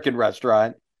Chinese American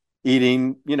restaurant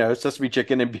eating, sesame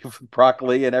chicken and beef with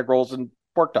broccoli and egg rolls and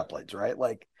pork dumplings, right?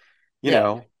 Like,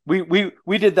 yeah.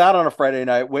 we did that on a Friday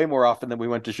night way more often than we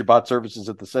went to Shabbat services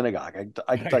at the synagogue.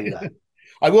 I can tell you that.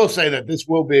 I will say that this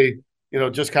will be,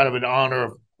 just kind of an honor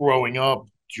of growing up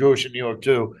Jewish in New York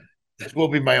too. This will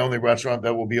be my only restaurant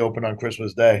that will be open on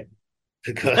Christmas Day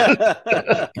because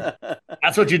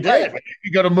that's what you did. Right.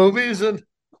 You go to movies and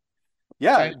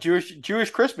Yeah, Chinese, Jewish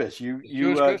Christmas. You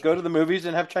Jewish go to Christmas. the movies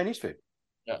and have Chinese food.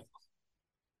 Yeah.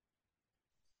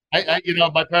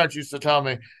 My parents used to tell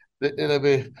me that it'll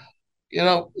be, you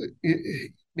know,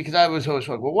 because I was always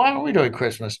like, well, why are we doing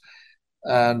Christmas?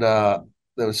 And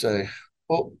they would say,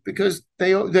 well, because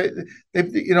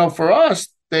for us,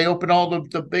 they open all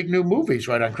the big new movies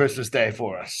right on Christmas Day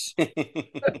for us.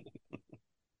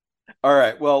 All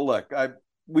right. Well, look,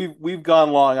 we've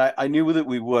gone long. I knew that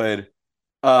we would.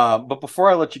 But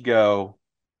before I let you go,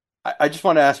 I just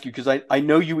want to ask you because I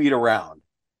know you eat around.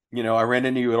 I ran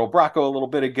into you at Old Bracco a little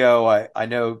bit ago. I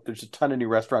know there's a ton of new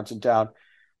restaurants in town.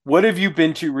 What have you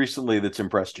been to recently that's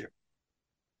impressed you?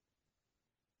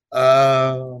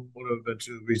 What have been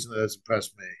two reasons that's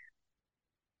impressed me?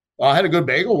 Well, I had a good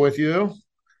bagel with you.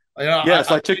 Yes,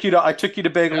 I took you to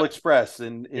Bagel Yeah, Express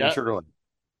in yeah. Sugarland.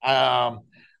 I'm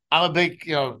a big,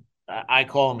 I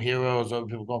call them heroes. Other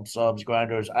people call them subs,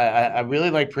 grinders. I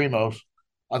really like Primos.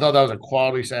 I thought that was a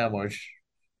quality sandwich.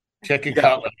 Chicken Yeah.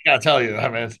 cutlet. I gotta tell you, I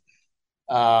mean,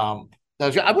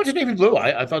 I went to Navy Blue.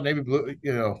 I thought Navy Blue.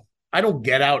 I don't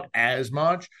get out as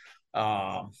much.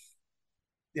 Um,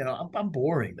 I'm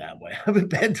boring that way. I haven't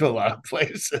been to a lot of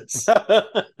places.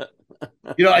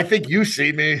 I think you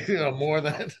see me, more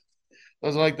than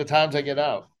those are like the times I get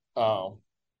out. Um,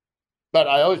 but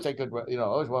I always take good, I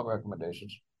always want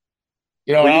recommendations.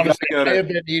 Well, you got Honestly, to go I to have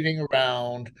been eating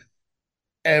around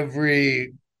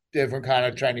every different kind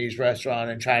of Chinese restaurant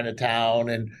in Chinatown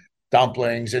and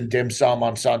dumplings and dim sum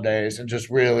on Sundays and just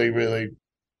really, really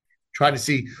trying to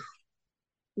see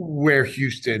what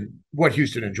Houston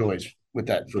enjoys with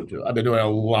that food too. I've been doing a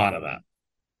lot of that.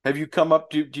 Have you come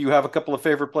up to? Do you have a couple of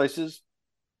favorite places?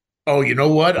 Oh, you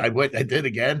know what? I did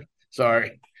again.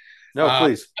 Sorry. No,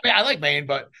 please. I mean, I like Maine,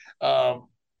 but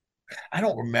I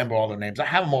don't remember all the names. I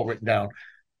have them all written down.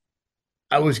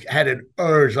 I had an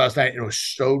urge last night, and it was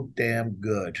so damn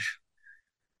good.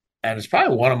 And it's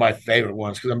probably one of my favorite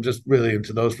ones because I'm just really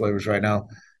into those flavors right now.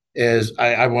 Is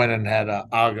I went and had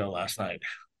aga last night.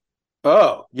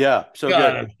 Oh, yeah, so good.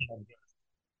 God,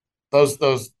 those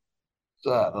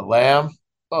the lamb.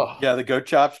 Oh, Yeah, the goat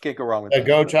chops, can't go wrong with the those.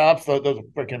 goat chops, those are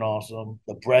freaking awesome.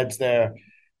 The breads there.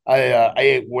 I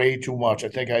ate way too much. I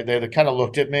think they kind of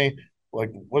looked at me like,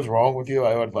 "What's wrong with you?"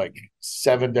 I had like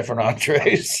 7 different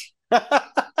entrees. But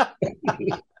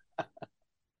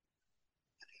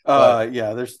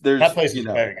Yeah, that there's place is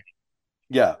big.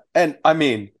 yeah. And I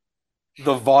mean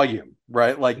the volume,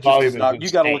 right? The Like just volume is is not, you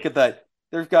got to insane. look at that.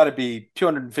 There's got to be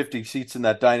 250 seats in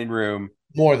that dining room.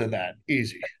 More than that,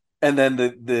 easy. And then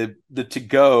the to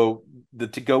go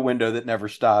window that never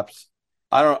stops.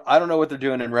 I don't know what they're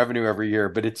doing in revenue every year,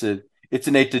 but it's an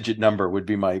 8-digit number would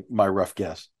be my rough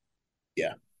guess.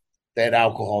 Yeah, they had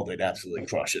alcohol, they'd absolutely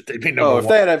crush it. They'd be number Oh, if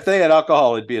one. they had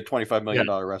alcohol, it'd be a $25 Yeah, million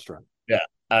restaurant. yeah.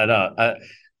 I know.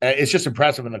 It's just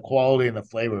impressive, and the quality and the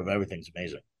flavor of everything's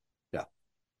amazing. Yeah.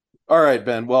 All right,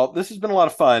 Ben. Well, this has been a lot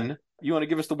of fun. You want to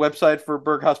give us the website for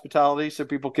Berg Hospitality so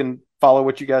people can follow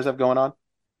what you guys have going on?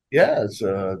 Yeah, it's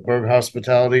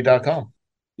berghospitality.com.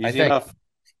 I Easy think enough.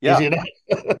 easy Yeah.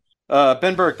 enough.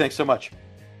 Ben Berg, thanks so much.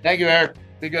 Thank you, Eric.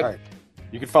 Be good. All right.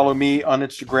 You can follow me on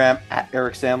Instagram at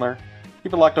Eric Sandler.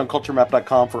 Keep it locked on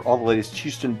culturemap.com for all the latest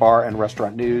Houston bar and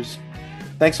restaurant news.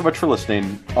 Thanks so much for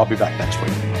listening. I'll be back next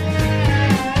week.